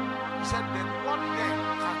you, he said, then what then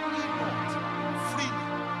can he not freely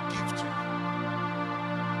give to you?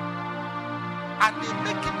 And they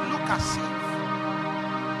make it look as if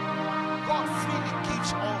God freely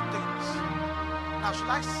gives all things. Now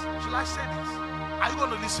should I say this? Are you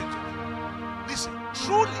going to listen to me? Listen,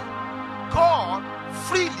 truly, God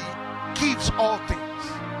freely gives all things.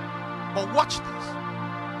 But watch this.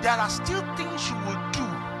 There are still things you will do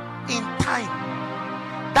in time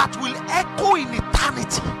that will echo in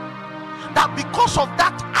eternity. That because of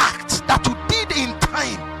that act that you did in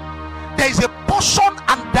time, there is a portion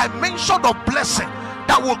and dimension of blessing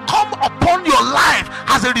that will come upon your life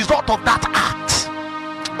as a result of that act.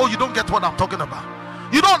 Oh, you don't get what I'm talking about.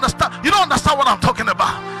 You don't understand what I'm talking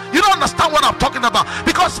about. You don't understand what I'm talking about.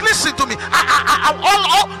 Because listen to me.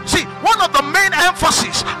 See, one of the main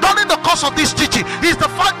emphasis during the course of this teaching is the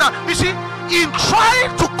fact that, you see, in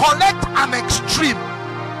trying to collect an extreme,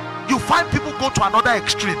 you find people go to another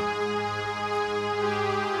extreme.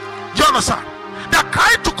 You understand? They're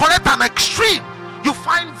trying to collect an extreme. You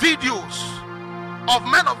find videos of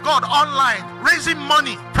men of God online raising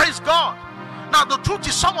money. Praise God. Now the truth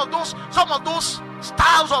is, some of those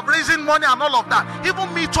styles of raising money and all of that, even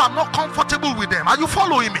me too, I'm not comfortable with them. Are you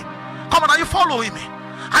following me? Come on, are you following me?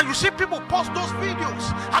 And you see people post those videos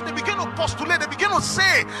and they begin to postulate, they begin to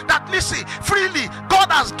say that, listen, freely God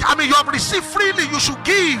has, you have received freely, you should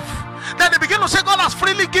give. Then they begin to say God has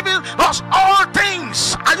freely given us all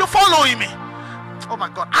things. Are you following me? Oh my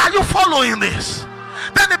God, are you following this?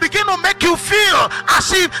 Then they begin to make you feel as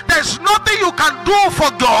if there's nothing you can do for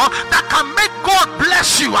God that can make God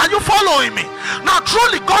bless you. Are you following me? Now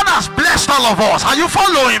truly God has blessed all of us. Are you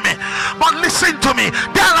following me? But listen to me,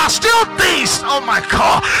 there are still things, oh my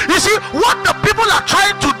God. You see, what the people are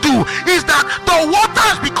trying to do is that the water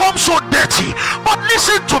has become so dirty. But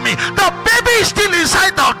listen to me, the baby is still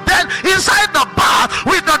inside the bath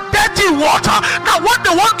with the dirty water. Now what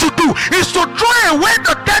they want to do is to throw away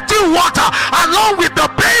the dirty water along with the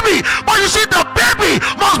baby. But you see, the baby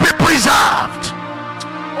must be preserved.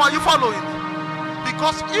 Or are you following?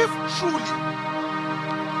 Because if truly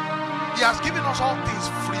he has given us all things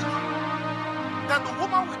freely, then the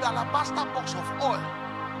woman with the alabaster box of oil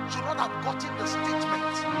should not have gotten the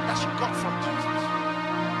statement that she got from Jesus.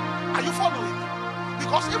 Are you following?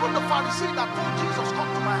 Because even the Pharisee that told Jesus, come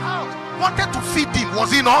to my house, wanted to feed him,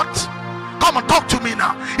 was he not? Come and talk to me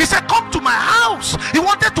now. He said, come to my house. He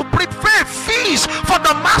wanted to prepare a feast for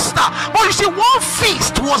the master. But you see, one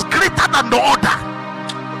feast was greater than the other.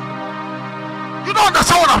 You don't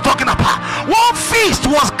understand what I'm talking about. One feast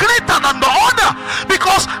was greater than the other.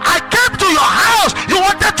 Because I came to your house, you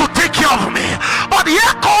wanted to take care of me. But here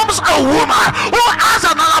comes a woman who has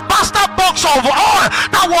an alabaster box of oil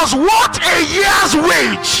that was worth a year's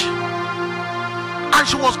wage. And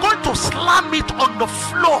she was going to slam it on the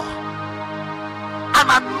floor and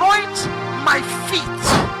anoint my feet.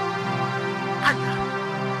 And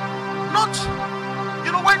not,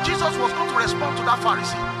 you know, when Jesus was going to respond to that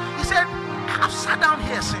Pharisee, he said, I have sat down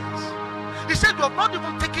here since. He said, you have not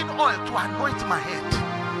even taken oil to anoint my head.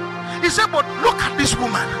 He said, but look at this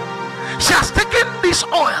woman. She has taken this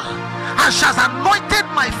oil and she has anointed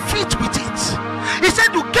my feet with it. He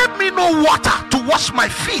said, you gave me no water to wash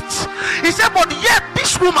my feet. He said, but yet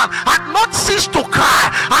this woman had not ceased to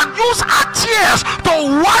cry and use her tears to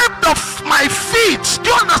wipe my feet.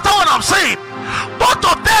 Do you understand what I'm saying? Both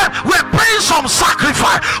of them were paying some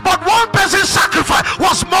sacrifice, but one person's sacrifice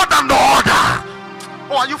was more than the other.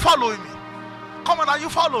 Oh, are you following me? Come on, are you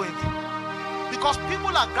following me? Because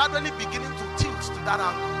people are gradually beginning to tilt to that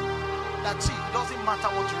angle. That see, it doesn't matter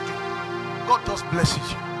what you do, God just blesses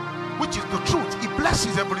you, which is the truth. He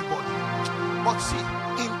blesses everybody. But see,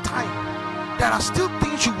 in time, there are still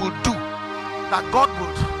things you will do that God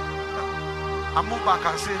would. I move back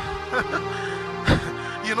and say,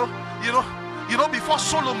 you know, before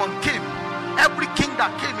Solomon came, Every king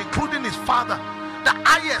that came, including his father, the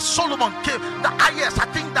highest Solomon came, the highest I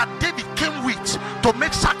think that David came with to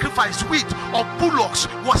make sacrifice with of bullocks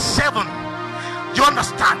was 7. You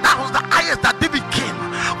understand? That was the highest that David came.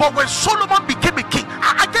 But when Solomon became a king,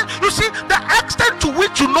 again, you see the extent to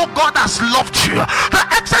which you know God has loved you, the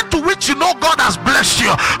extent to which you know God has blessed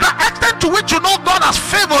you, the extent to which you know God has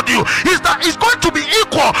favored you is going to be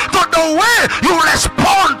equal to the way you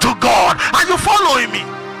respond to God. Are you following me?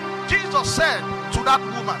 Jesus said to that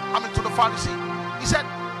woman, to the Pharisee, he said,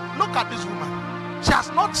 look at this woman. She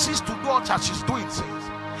has not ceased to do what she's doing since.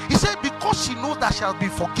 He said, because she knows that she has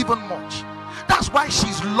been forgiven much, that's why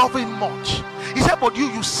she's loving much. He said, but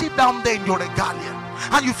you sit down there in your regalia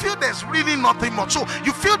and you feel there's really nothing much, so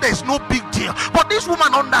you feel there's no big deal. But this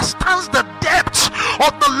woman understands the depth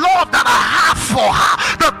of the love that I have for her,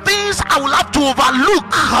 the things I will have to overlook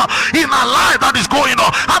in her life that is going on,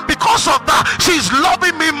 and because of that she's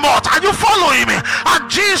loving me much. Are you following me? And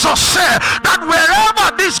Jesus said that wherever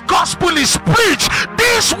this gospel is preached,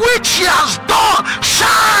 this which she has done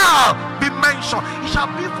shall be mentioned. It shall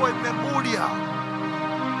be for a memorial.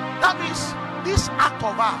 That means this act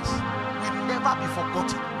of ours will never be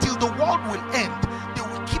forgotten. Till the world will end, they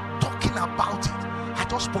will keep talking about it. I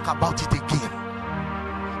just spoke about it again.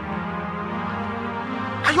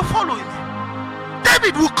 Are you following me?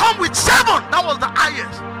 David will come with 7. That was the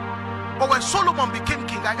highest. But when Solomon became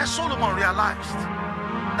king, I guess Solomon realized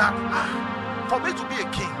that for me to be a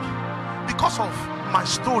king, because of my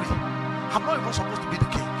story, I'm not even supposed to be the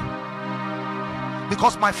king.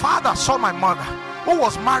 Because my father saw my mother, who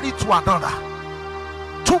was married to another,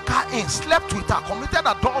 took her in, slept with her, committed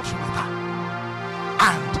adultery with her,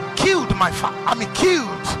 and killed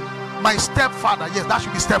killed my stepfather. Yes, that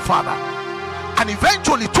should be stepfather. And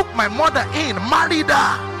eventually took my mother in, married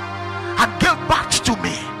her, and gave birth to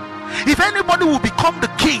me. If anybody will become the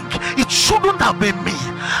king, it shouldn't have been me.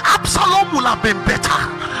 Absalom would have been better.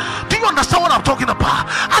 Do you understand what I'm talking about?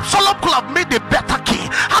 Absalom could have made a better king.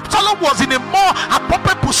 Absalom was in a more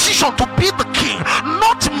appropriate position to be the king,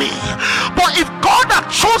 not me. But if God had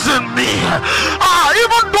chosen me,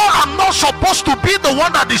 even though I'm not supposed to be the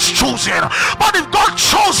one that is chosen, but if God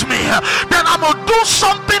chose me, then I'm going to do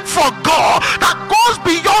something for God that goes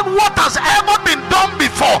beyond what has ever been done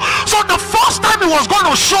before. So the first time he was going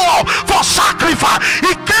to show up for sacrifice,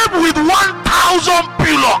 he came with 1,000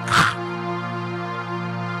 bullocks.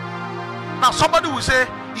 Now somebody will say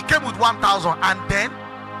he came with 1,000 and then,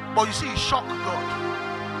 but you see, he shocked God.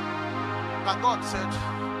 And God said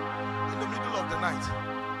in the middle of the night,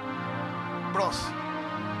 bros,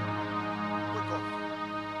 wake up.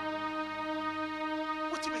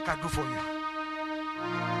 What do you think I do for you?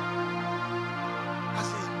 I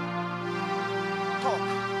said, talk.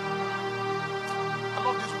 I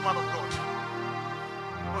love this woman of God.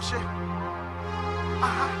 Moshe.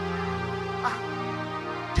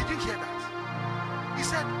 Did you hear that? He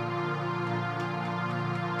said,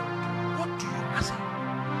 what do you want?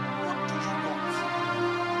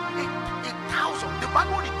 A 1,000. The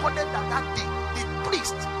Bible recorded that day, the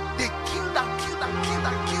priests, they killed and killed and killed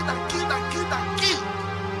and killed and killed and killed and killed.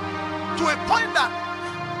 To a point that,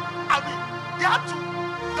 they had to,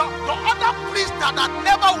 the other priests that had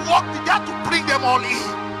never walked, they had to bring them all in.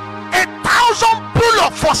 1,000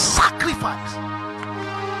 bullocks for sacrifice.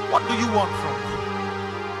 What do you want from me?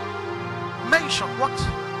 Mention what do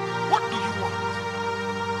you want?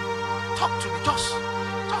 Talk to me. Just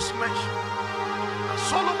mention. And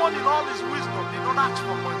Solomon, in all his wisdom, did not ask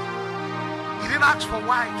for money. He didn't ask for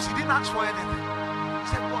wives. He didn't ask for anything. He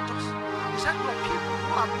said, "What does?" He said, "Your people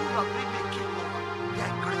who have made a king over, they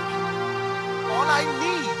are great people. All I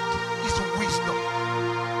need is wisdom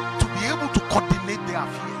to be able to coordinate their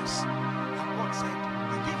affairs." And God said,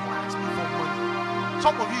 "You didn't ask me for money."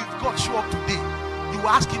 Some of you, if God show up today, you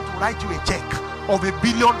ask him to write you a check of £1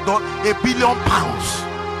 billion.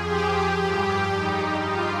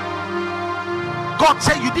 God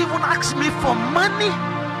said, you didn't even ask me for money.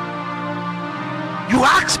 You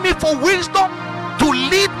asked me for wisdom to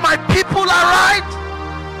lead my people aright.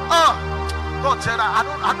 God said, I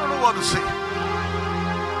don't know what to say.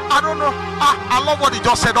 I don't know. I love what he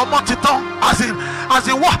just said. As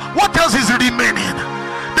in what else is remaining?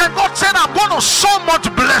 Then God said, I'm going to so much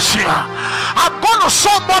bless you. I'm going to so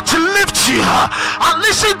much lift you. And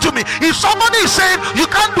listen to me. If somebody is saying you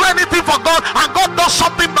can't do anything for God and God does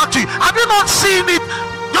something back to you, have you not seen it?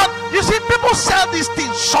 You see, people sell these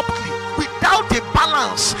things subtly without a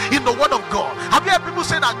balance in the word of God. Have you heard people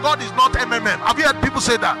say that God is not MMM? Have you heard people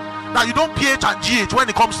say that you don't PH and GH when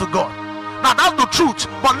it comes to God? Now that's the truth.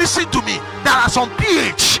 But listen to me. There are some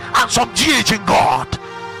PH and some GH in God.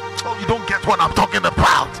 Oh, you don't get what I'm talking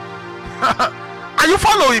about. Are you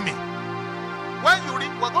following me? When you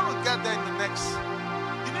read, we're going to get there in the next.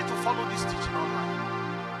 You need to follow this teaching online.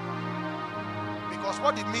 Because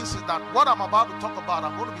what it means is that what I'm about to talk about,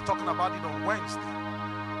 I'm going to be talking about it on Wednesday.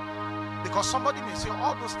 Because somebody may say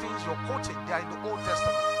all those things you're quoting, they are in the Old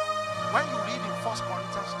Testament. When you read in 1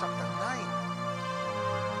 Corinthians chapter 9,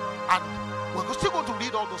 and we're still going to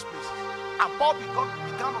read all those places. And Paul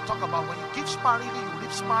began to talk about when you give sparingly, you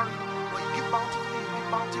live sparingly. When you give bountifully, you live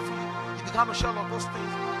bountifully. He began to share all those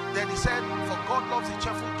things. Then he said, for God loves a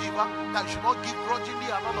cheerful giver, that you should not give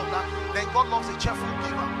grudgingly and all of that. Then God loves a cheerful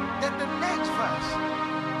giver. Then the next verse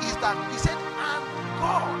is that he said, and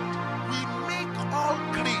God will make all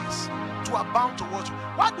grace to abound towards you.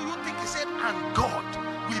 Why do you think he said, and God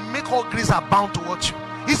will make all grace abound towards you?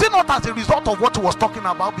 Is it not as a result of what he was talking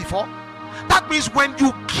about before? That means when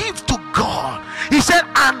you give to God, he said,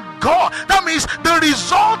 and God, that means the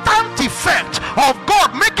resultant effect of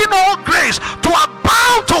God making all grace to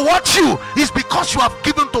abound towards you is because you have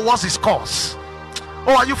given towards his cause.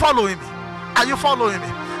 Oh, are you following me? Are you following me?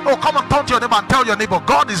 Oh, come and turn to your neighbor and tell your neighbor,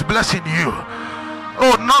 God is blessing you.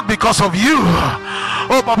 Oh, not because of you,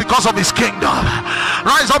 oh, but because of his kingdom.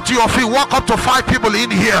 Rise up to your feet, walk up to 5 people in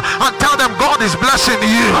here and tell them God is blessing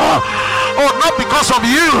you. Oh, not because of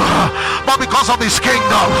you, but because of his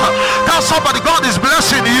kingdom. Tell somebody God is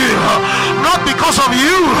blessing you, not because of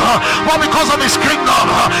you, but because of his kingdom.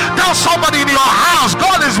 Tell somebody in your house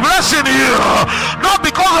God is blessing you, not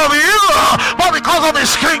because of you, but because of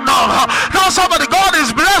his kingdom. Tell somebody God is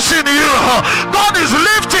blessing you, God is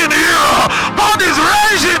lifting you, God is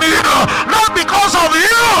raising you, not because of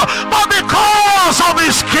you, but because of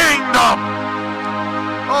his kingdom.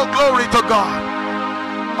 Oh, glory to God.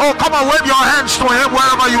 Oh, come on, wave your hands to him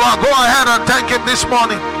wherever you are. Go ahead and thank him this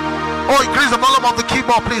morning. Oh, increase the volume of the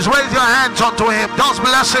keyboard, please. Raise your hands unto him. Just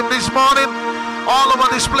bless him this morning. All over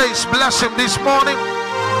this place, bless him this morning.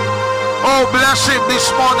 Oh, bless him this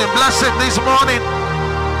morning. Bless him this morning.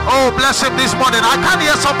 Oh, bless him this morning. I can't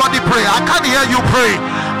hear somebody pray. I can't hear you pray.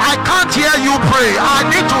 I can't hear you pray. I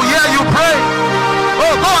need to hear you pray.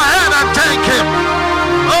 Oh, go ahead and thank him.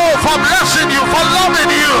 Oh, for blessing you, for loving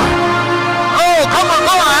you. Oh, come on,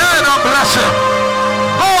 go ahead and bless him.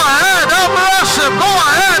 Go ahead and bless him. Go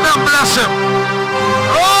ahead and bless him.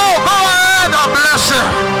 Oh, go ahead and bless him.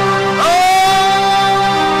 Oh.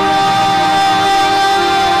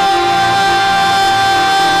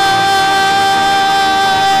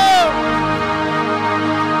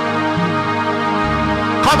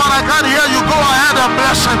 Come on, I can't hear you. Go ahead and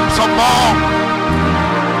bless him some more.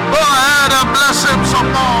 Go ahead and bless him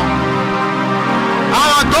some more.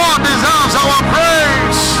 Our God deserves our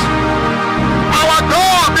praise. Our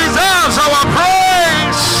God deserves our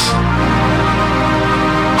praise.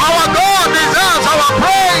 Our God deserves our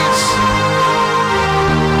praise.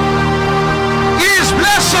 He is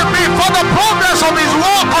blessing me for the progress of his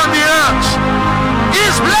work on the earth. He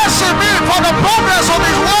is blessing me for the progress of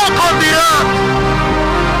his work on the earth.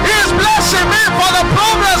 He is blessing me for the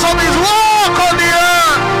progress of his work on the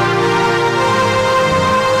earth.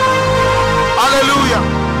 Hallelujah.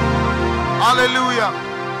 Hallelujah.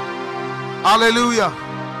 Hallelujah.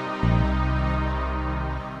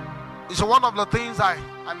 It's one of the things I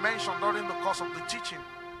mentioned during the course of the teaching.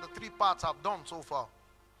 The 3 parts I've done so far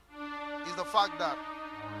is the fact that,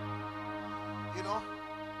 you know,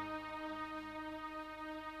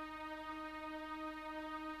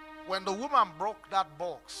 when the woman broke that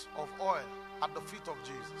box of oil at the feet of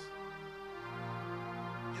Jesus,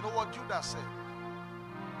 you know what Judas said?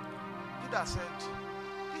 Judas said,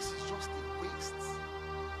 this is just a waste.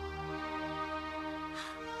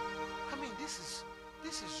 I mean, this is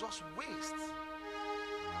just waste.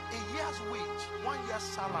 A year's wage, 1 year's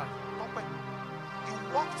salary. You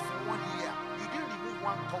worked for 1 year. You didn't remove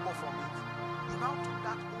 1 kobo from it. You now took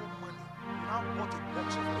that old money. You now bought a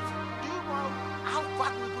box of it. Do you know how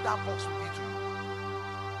valuable that box will be to you?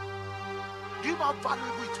 Do you know how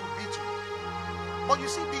valuable it will be to you? But you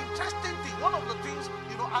see, the interesting thing, one of the things,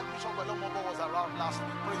 you know, Archbishop Elomobo was around last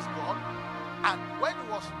week, praise God. And when he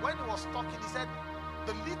was talking, he said,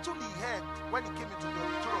 the little he heard when he came into the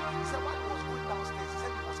auditorium, he said, while he was going downstairs, he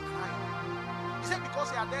said he was crying. He said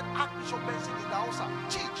because he had heard Archbishop Benson in the house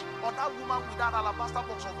teach on that woman with that alabaster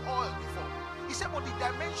box of oil before. He said, but the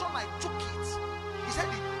dimension I took it, he said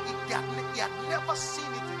he had never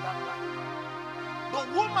seen it in that life. The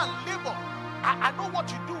woman labored. I know what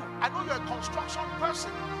you do. I know you're a construction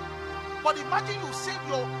person. But imagine you save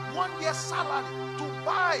your 1 year's salary to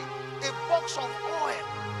buy a box of oil.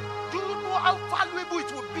 Do you know how valuable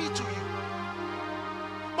it would be to you?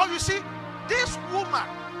 But you see, this woman,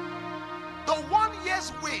 the 1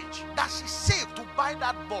 year's wage that she saved to buy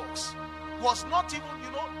that box, was not even,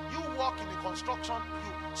 you work in the construction,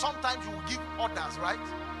 sometimes you give orders, right?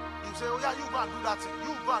 You say, oh yeah, you go and do that thing.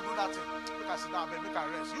 You go and do that thing. Make I sit down, make I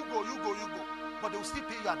rest. You go. But they will still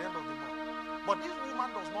pay you at the end of the month. But this woman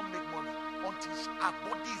does not make money until her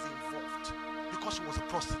body is involved, because she was a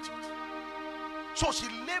prostitute. So she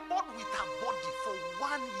labored with her body for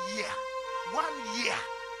 1 year. 1 year.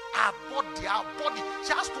 Her body.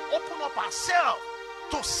 She has to open up herself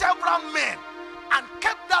to several men and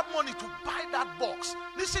kept that money to buy that box.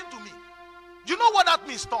 Listen to me. You know what that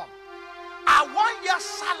means, Tom? Our 1 year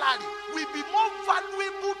salary will be more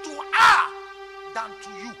valuable to her than to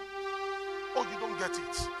you. Oh, you don't get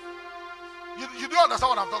it. You don't understand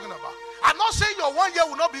what I'm talking about. I'm not saying your 1 year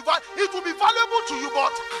will not be valuable. It will be valuable to you,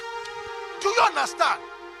 but do you understand?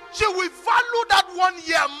 She will value that 1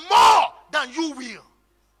 year more than you will.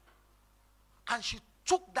 And she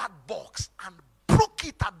took that box and broke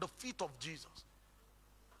it at the feet of Jesus.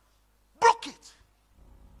 Broke it.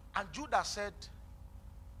 And Judas said,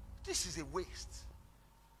 this is a waste.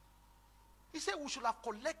 He said we should have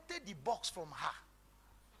collected the box from her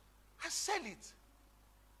and sell it.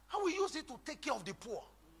 And we use it to take care of the poor.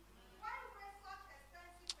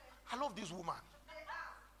 I love this woman.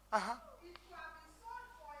 Uh-huh.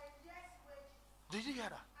 Did you hear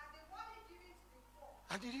that?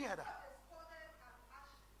 And did you hear that?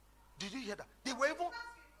 Did you hear that? They were even...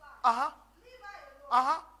 Uh-huh.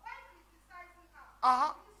 Uh-huh.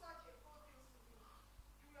 Uh-huh.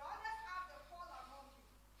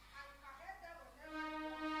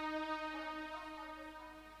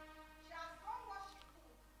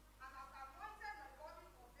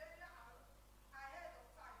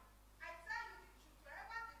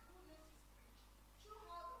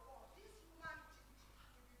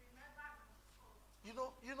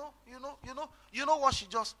 You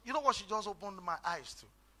know what she just opened my eyes to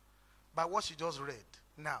by what she just read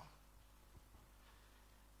now.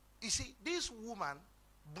 You see, this woman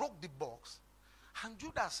broke the box, and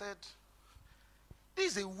Judas said,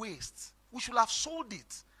 this is a waste. We should have sold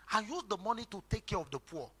it and used the money to take care of the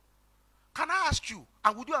poor. Can I ask you,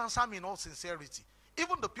 and would you answer me in all sincerity,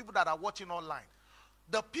 even the people that are watching online,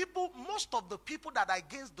 most of the people that are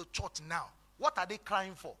against the church now, what are they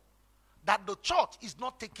crying for? That the church is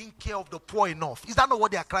not taking care of the poor enough. Is that not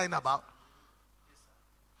what they are crying about?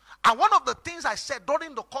 And one of the things I said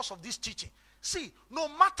during the course of this teaching, see, no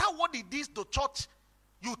matter what it is the church,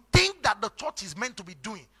 you think that the church is meant to be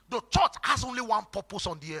doing, the church has only one purpose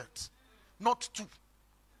on the earth, not two.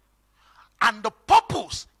 And the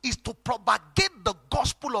purpose is to propagate the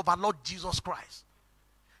gospel of our Lord Jesus Christ.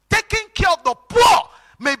 Taking care of the poor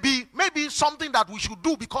may be something that we should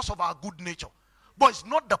do because of our good nature. But it's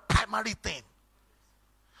not the primary thing.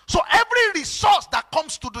 So every resource that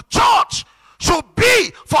comes to the church should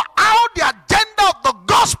be for how the agenda of the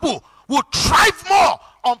gospel will thrive more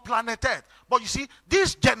on planet Earth. But you see,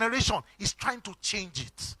 this generation is trying to change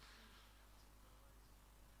it.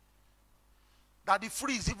 Daddy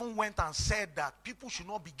Freeze even went and said that people should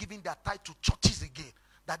not be giving their tithe to churches again,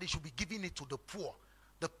 that they should be giving it to the poor,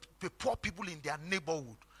 the poor people in their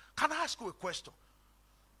neighborhood. Can I ask you a question?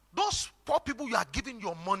 Those poor people you are giving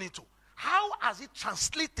your money to, how has it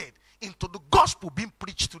translated into the gospel being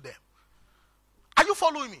preached to them? Are you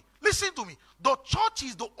following me? Listen to me. The church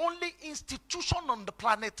is the only institution on the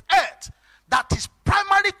planet Earth that is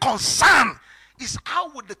primary concern is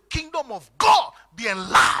how would the kingdom of God be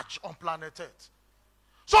enlarged on planet Earth.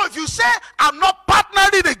 So if you say, I'm not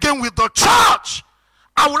partnering again with the church,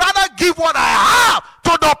 I would rather give what I have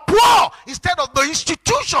to the poor instead of the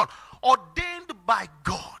institution ordained by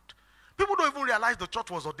God. People don't even realize the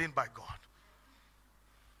church was ordained by God.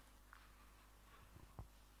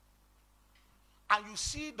 And you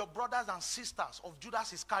see the brothers and sisters of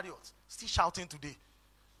Judas Iscariot still shouting today,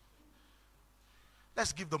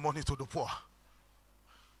 let's give the money to the poor.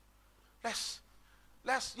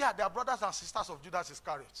 Yeah, they are brothers and sisters of Judas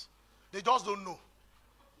Iscariot. They just don't know.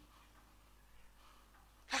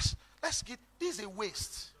 Let's get, this is a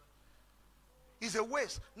waste. It's a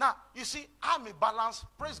waste. Now, you see, I'm a balanced,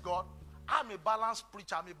 praise God, I'm a balanced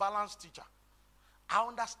preacher, I'm a balanced teacher. I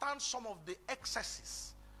understand some of the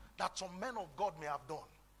excesses that some men of God may have done.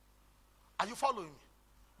 Are you following me?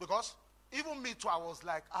 Because even me too, I was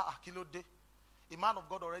like, Kilo day. A man of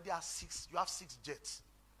God already has 6, you have 6 jets.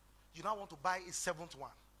 You now want to buy a 7th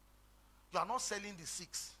one. You are not selling the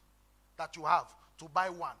 6 that you have to buy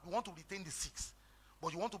one. You want to retain the 6.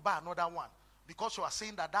 But you want to buy another one. Because you are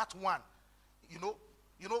saying that one,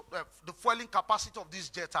 the fueling capacity of these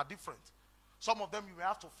jets are different. Some of them you may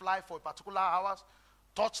have to fly for a particular hours,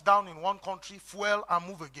 touch down in one country, fuel and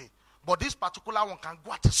move again. But this particular one can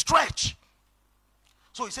go at a stretch.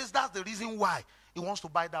 So he says that's the reason why he wants to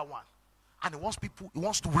buy that one. And he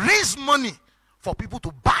wants to raise money for people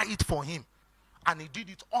to buy it for him. And he did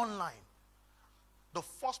it online. The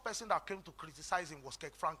first person that came to criticize him was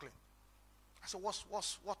Kirk Franklin. I said,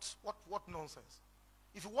 what nonsense?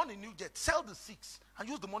 If you want a new jet, sell the 6 and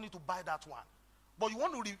use the money to buy that one. But you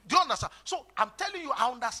want to, do you understand? So I'm telling you,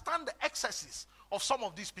 I understand the excesses of some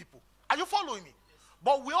of these people. Are you following me?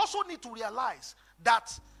 But we also need to realize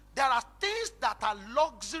that there are things that are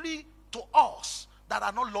luxury to us that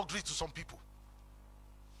are not luxury to some people.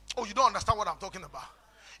 Oh, you don't understand what I'm talking about.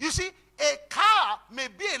 You see, a car may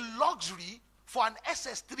be a luxury for an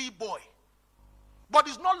SS3 boy, but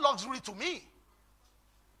it's not luxury to me.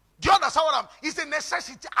 Do you understand what it's a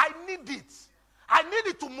necessity. I need it. I need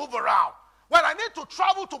it to move around. When I need to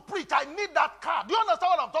travel to preach, I need that car. Do you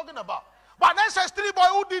understand what I'm talking about? But an SS3 boy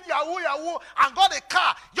who did Yahoo and got a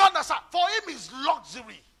car, you understand? For him, it's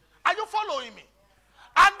luxury. Are you following me?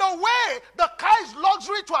 And the way the car is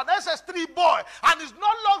luxury to an SS3 boy and is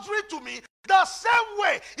not luxury to me, the same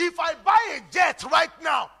way, if I buy a jet right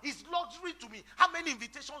now, it's luxury to me. How many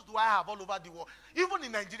invitations do I have all over the world? Even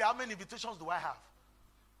in Nigeria, how many invitations do I have?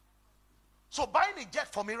 So buying a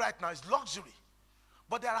jet for me right now is luxury.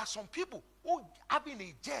 But there are some people who having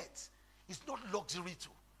a jet is not luxury too.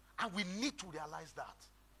 And we need to realize that.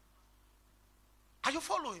 Are you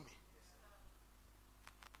following me?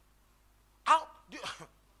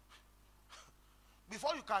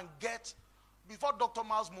 Before Dr.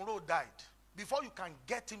 Miles Monroe died, before you can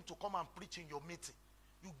get him to come and preach in your meeting,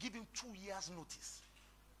 you give him 2 years notice.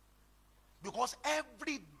 Because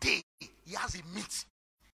every day he has a meeting.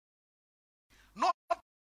 Not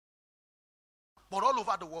but all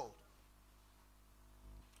over the world.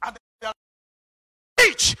 And they are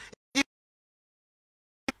rich.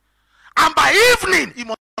 And by evening, he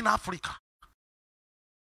must be in Africa.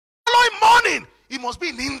 Following morning, he must be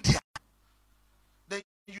in India. Then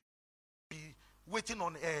you be waiting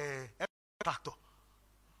on a tractor.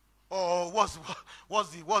 Or what's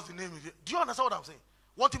the name? Do you understand what I'm saying?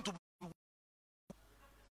 Want him to. Do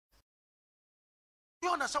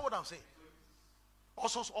you understand what I'm saying?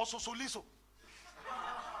 Also Soliso.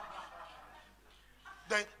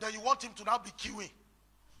 Then you want him to now be queuing.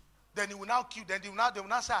 Then he will now queue. Then they will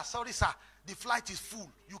now say, sorry sir, the flight is full.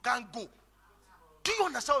 You can't go. Do you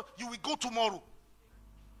understand? You will go tomorrow.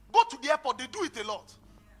 Go to the airport. They do it a lot.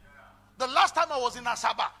 The last time I was in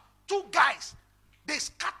Asaba, 2 guys, they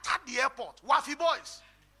scattered the airport. Wafi boys.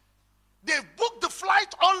 They booked the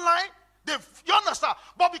flight online. You understand?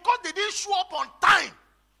 But because they didn't show up on time,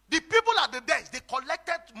 the people at the desk, they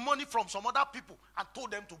collected money from some other people and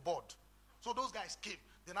told them to board. So those guys came.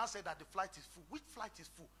 They now said that the flight is full. Which flight is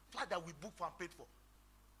full? Flight that we booked for and paid for.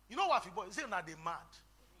 You know what, people? They say, now they mad.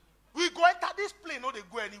 We go enter this plane, no, they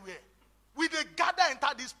go anywhere. We they gather enter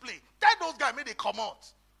this plane. Tell those guys, may they come out.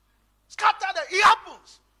 Scatter them. It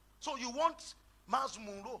happens. So you want Miles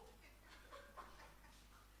Monroe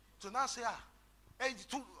to now say,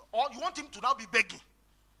 or you want him to now be begging.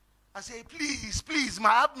 And say, please,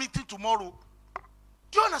 I have meeting tomorrow.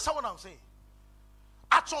 Do you understand what I'm saying?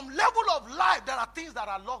 At some level of life, there are things that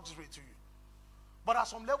are luxury to you. But at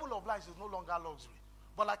some level of life, it's no longer luxury.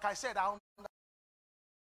 But like I said,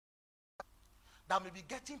 that may be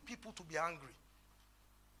getting people to be angry.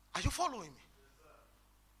 Are you following me?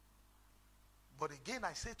 But again,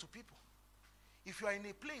 I say to people, if you are in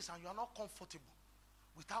a place and you are not comfortable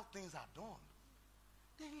with how things are done,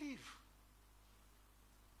 then leave.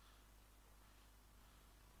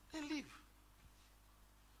 Then leave.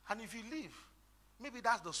 And if you leave, maybe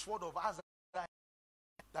that's the sword of Azariah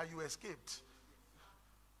that you escaped.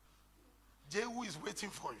 Jehu is waiting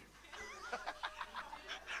for you.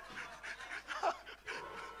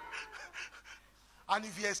 And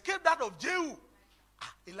if you escape that of Jehu,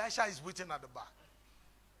 Elisha is waiting at the back.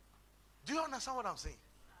 Do you understand what I'm saying?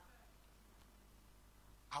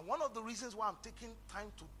 And one of the reasons why I'm taking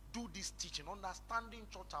time to do this teaching, understanding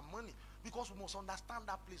church and money, because we must understand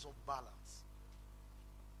that place of balance.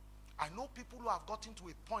 I know people who have gotten to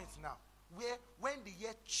a point now where when they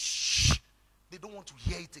hear shh, they don't want to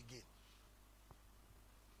hear it again.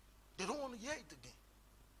 They don't want to hear it again.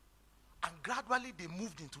 And gradually they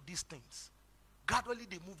moved into these things. Gradually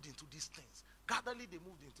they moved into these things. Gradually they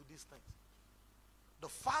moved into these things. The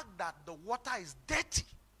fact that the water is dirty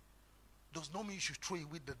does not mean you should throw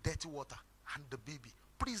away the dirty water and the baby.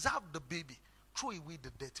 Preserve the baby. Throw away the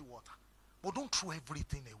dirty water. But don't throw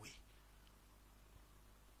everything away.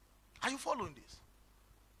 Are you following this?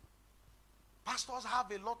 Pastors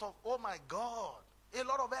have a lot of, oh my God, a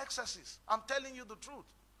lot of excesses. I'm telling you the truth.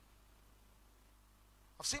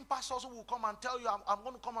 I've seen pastors who will come and tell you, I'm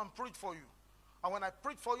going to come and preach for you. And when I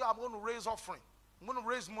preach for you, I'm going to raise offering. I'm going to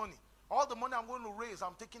raise money. All the money I'm going to raise,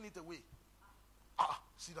 I'm taking it away.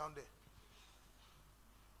 Sit down there.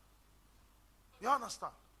 You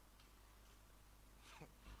understand?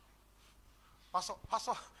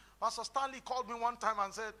 Pastor Stanley called me one time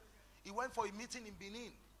and said he went for a meeting in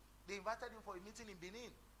Benin. They invited him for a meeting in Benin.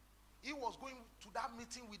 He was going to that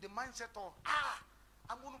meeting with the mindset of,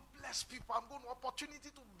 I'm going to bless people. I'm going to opportunity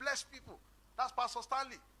to bless people. That's Pastor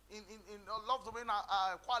Stanley in Love Domain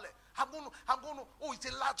Kwale. I'm going to, it's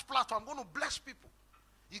a large platform. I'm going to bless people.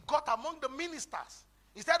 He got among the ministers.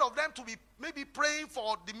 Instead of them to be maybe praying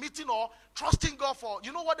for the meeting or trusting God for,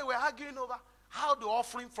 you know what they were arguing over? How the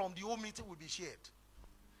offering from the whole meeting will be shared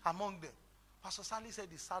among them. Pastor Stanley said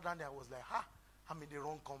he sat down there. I was like, I'm in the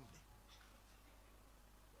wrong company.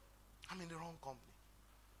 I'm in the wrong company.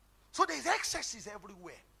 So there's excesses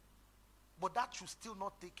everywhere. But that should still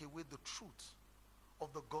not take away the truth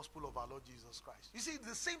of the gospel of our Lord Jesus Christ. You see,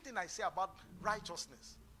 the same thing I say about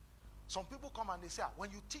righteousness. Some people come and they say,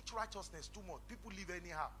 when you teach righteousness too much, people live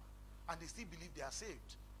anyhow. And they still believe they are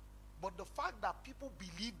saved. But the fact that people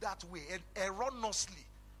believe that way and erroneously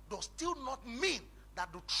does still not mean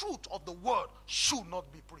that the truth of the word should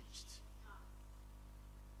not be preached.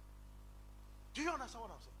 Do you understand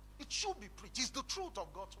what I'm saying? It should be preached. It's the truth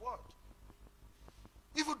of God's word.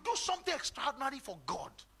 If you do something extraordinary for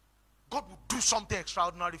God, God will do something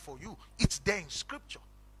extraordinary for you. It's there in scripture.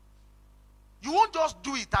 You won't just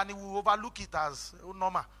do it and he will overlook it as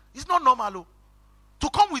normal. It's not normal. To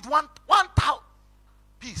come with 1,000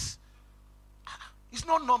 piece. It's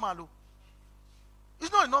not normal.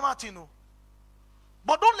 It's not a normal thing.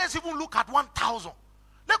 But don't let's even look at 1,000.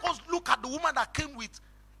 Let us look at the woman that came with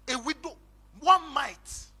a widow. 1 mite.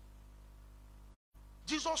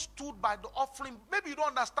 Jesus stood by the offering. Maybe you don't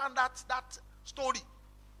understand that story.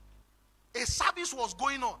 A service was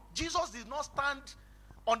going on. Jesus did not stand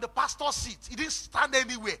on the pastor's seat. He didn't stand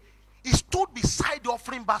anywhere. He stood beside the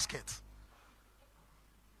offering basket.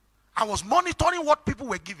 I was monitoring what people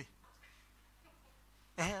were giving.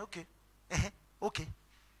 Okay. Okay.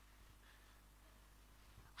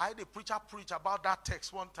 I had a preacher preach about that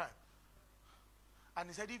text one time. And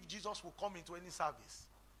he said if Jesus will come into any service,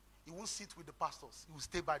 he won't sit with the pastors. He will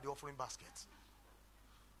stay by the offering basket.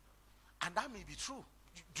 And that may be true.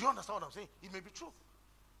 Do you understand what I'm saying? It may be true.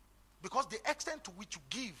 Because the extent to which you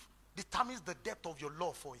give determines the depth of your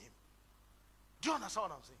love for him. Do you understand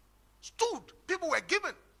what I'm saying? Stood. People were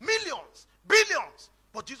given millions, billions.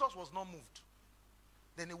 But Jesus was not moved.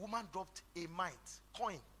 Then a woman dropped a mite,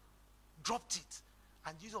 coin. Dropped it.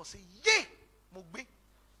 And Jesus said, yay, Mugbe.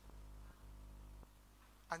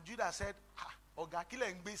 And Judas said, Oga kile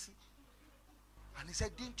ngbesi. And he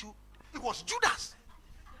said, didn't you? It was Judas.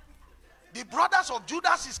 The brothers of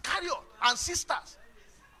Judas Iscariot and sisters.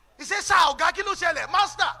 He said, sir, Oga kilo shele,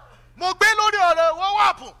 master, Mugbe lori ore, what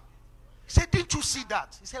happened? He said, didn't you see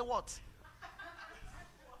that? He said, what?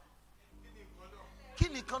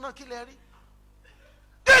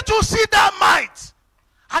 Did you see that mite?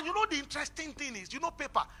 And you know the interesting thing is, you know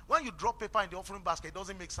paper, when you drop paper in the offering basket, it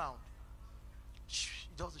doesn't make sound. Shh,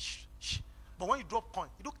 it doesn't shh. But when you drop coin,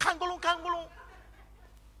 you do kangolo, kangolo.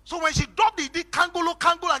 So when she dropped it, it did kangolo,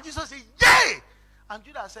 kangolo, and Jesus said, yay! And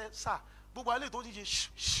Judas said, sir,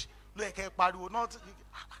 shh.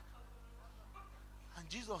 And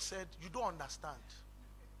Jesus said, you don't understand.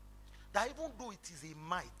 That even though it is a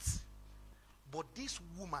mite, but this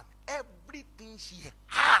woman, everything she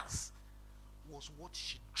has was what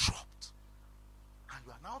she dropped. And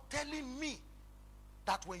you are now telling me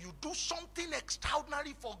that when you do something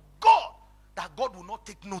extraordinary for God, that God will not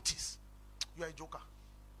take notice. You are a joker.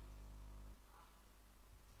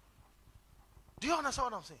 Do you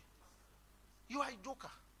understand what I'm saying? You are a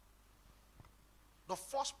joker. The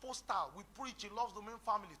first poster we preached in Love's Domain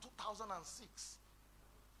Family, 2006,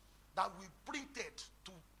 that we printed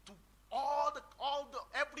to all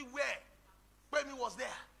the everywhere. Baby was there.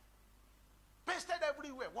 Pasted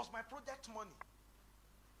everywhere. Was my project money.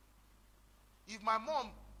 If my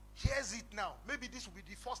mom hears it now, maybe this will be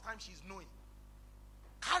the first time she's knowing.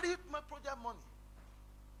 Carried my project money.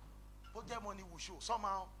 Project money will show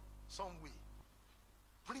somehow, some way.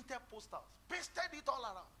 Printed posters. Pasted it all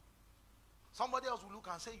around. Somebody else will look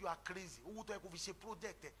and say, you are crazy. Who to have a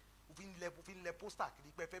project? Poster.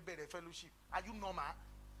 Fellowship. Are you normal?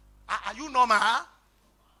 Are you normal?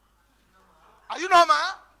 Are you normal?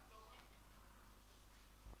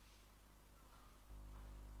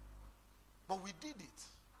 But we did it.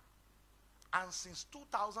 And since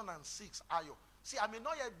 2006, Ayo. See, I may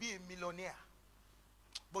not yet be a millionaire.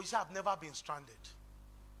 But you see, I've never been stranded.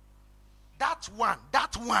 That one,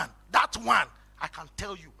 I can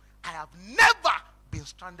tell you, I have never been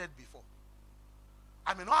stranded before.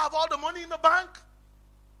 I may not have all the money in the bank,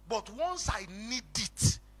 but once I need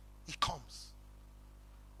it, it comes.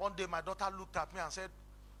 One day my daughter looked at me and said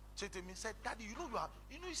to me, Daddy, you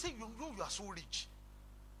are so rich.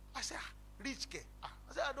 I said, rich kid.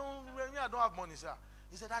 I said, I don't have money, sir.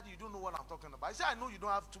 He said, Daddy, you don't know what I'm talking about. I said, I know you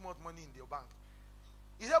don't have too much money in your bank.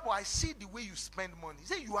 He said, but I see the way you spend money. He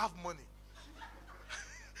said, you have money.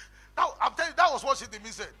 Now, I'm telling you, that was what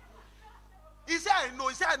Chitimi said. He said, I know.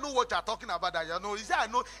 He said, I know what you're talking about. That you know. He said, I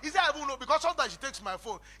know. He said, I don't know, because sometimes she takes my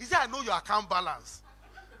phone. He said, I know your account balance.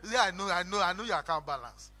 He said, I know your account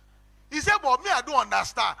balance. He said, but me, I don't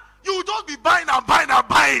understand. You just be buying and buying and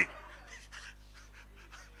buying.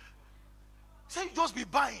 He said, you just be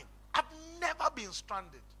buying. I've never been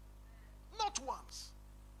stranded. Not once.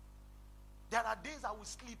 There are days I will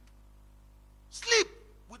sleep. Sleep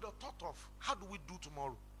with the thought of, how do we do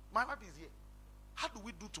tomorrow? My wife is here. How do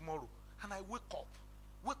we do tomorrow? And I wake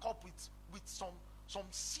up with some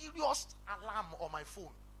serious alarm on my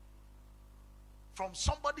phone. From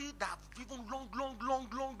somebody that I've even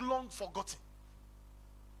long forgotten.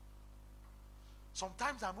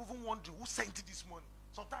 Sometimes I'm even wondering who sent it this morning.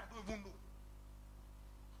 Sometimes I don't even know.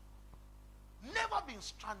 Never been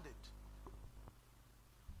stranded.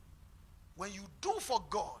 When you do for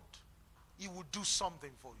God, He will do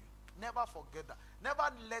something for you. Never forget that.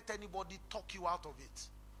 Never let anybody talk you out of it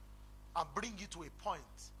and bring you to a point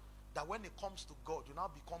that when it comes to God, you now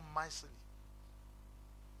become miserly.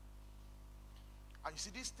 And you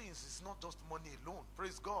see, these things, it's not just money alone.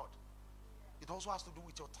 Praise God. It also has to do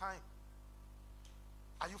with your time.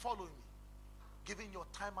 Are you following me? Giving your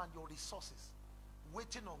time and your resources.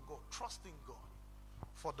 Waiting on God. Trusting God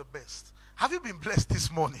for the best. Have you been blessed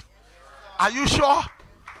this morning? Are you sure?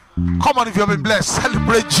 Come on, if you have been blessed,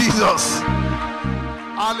 celebrate Jesus.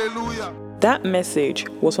 Hallelujah. That message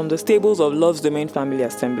was from the stables of Love's Domain Family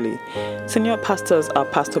Assembly. Senior pastors are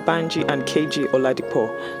Pastor Banji and KG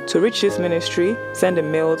Oladipo. To reach this ministry, send a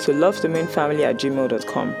mail to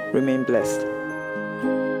lovesdomainfamily@gmail.com. Remain blessed.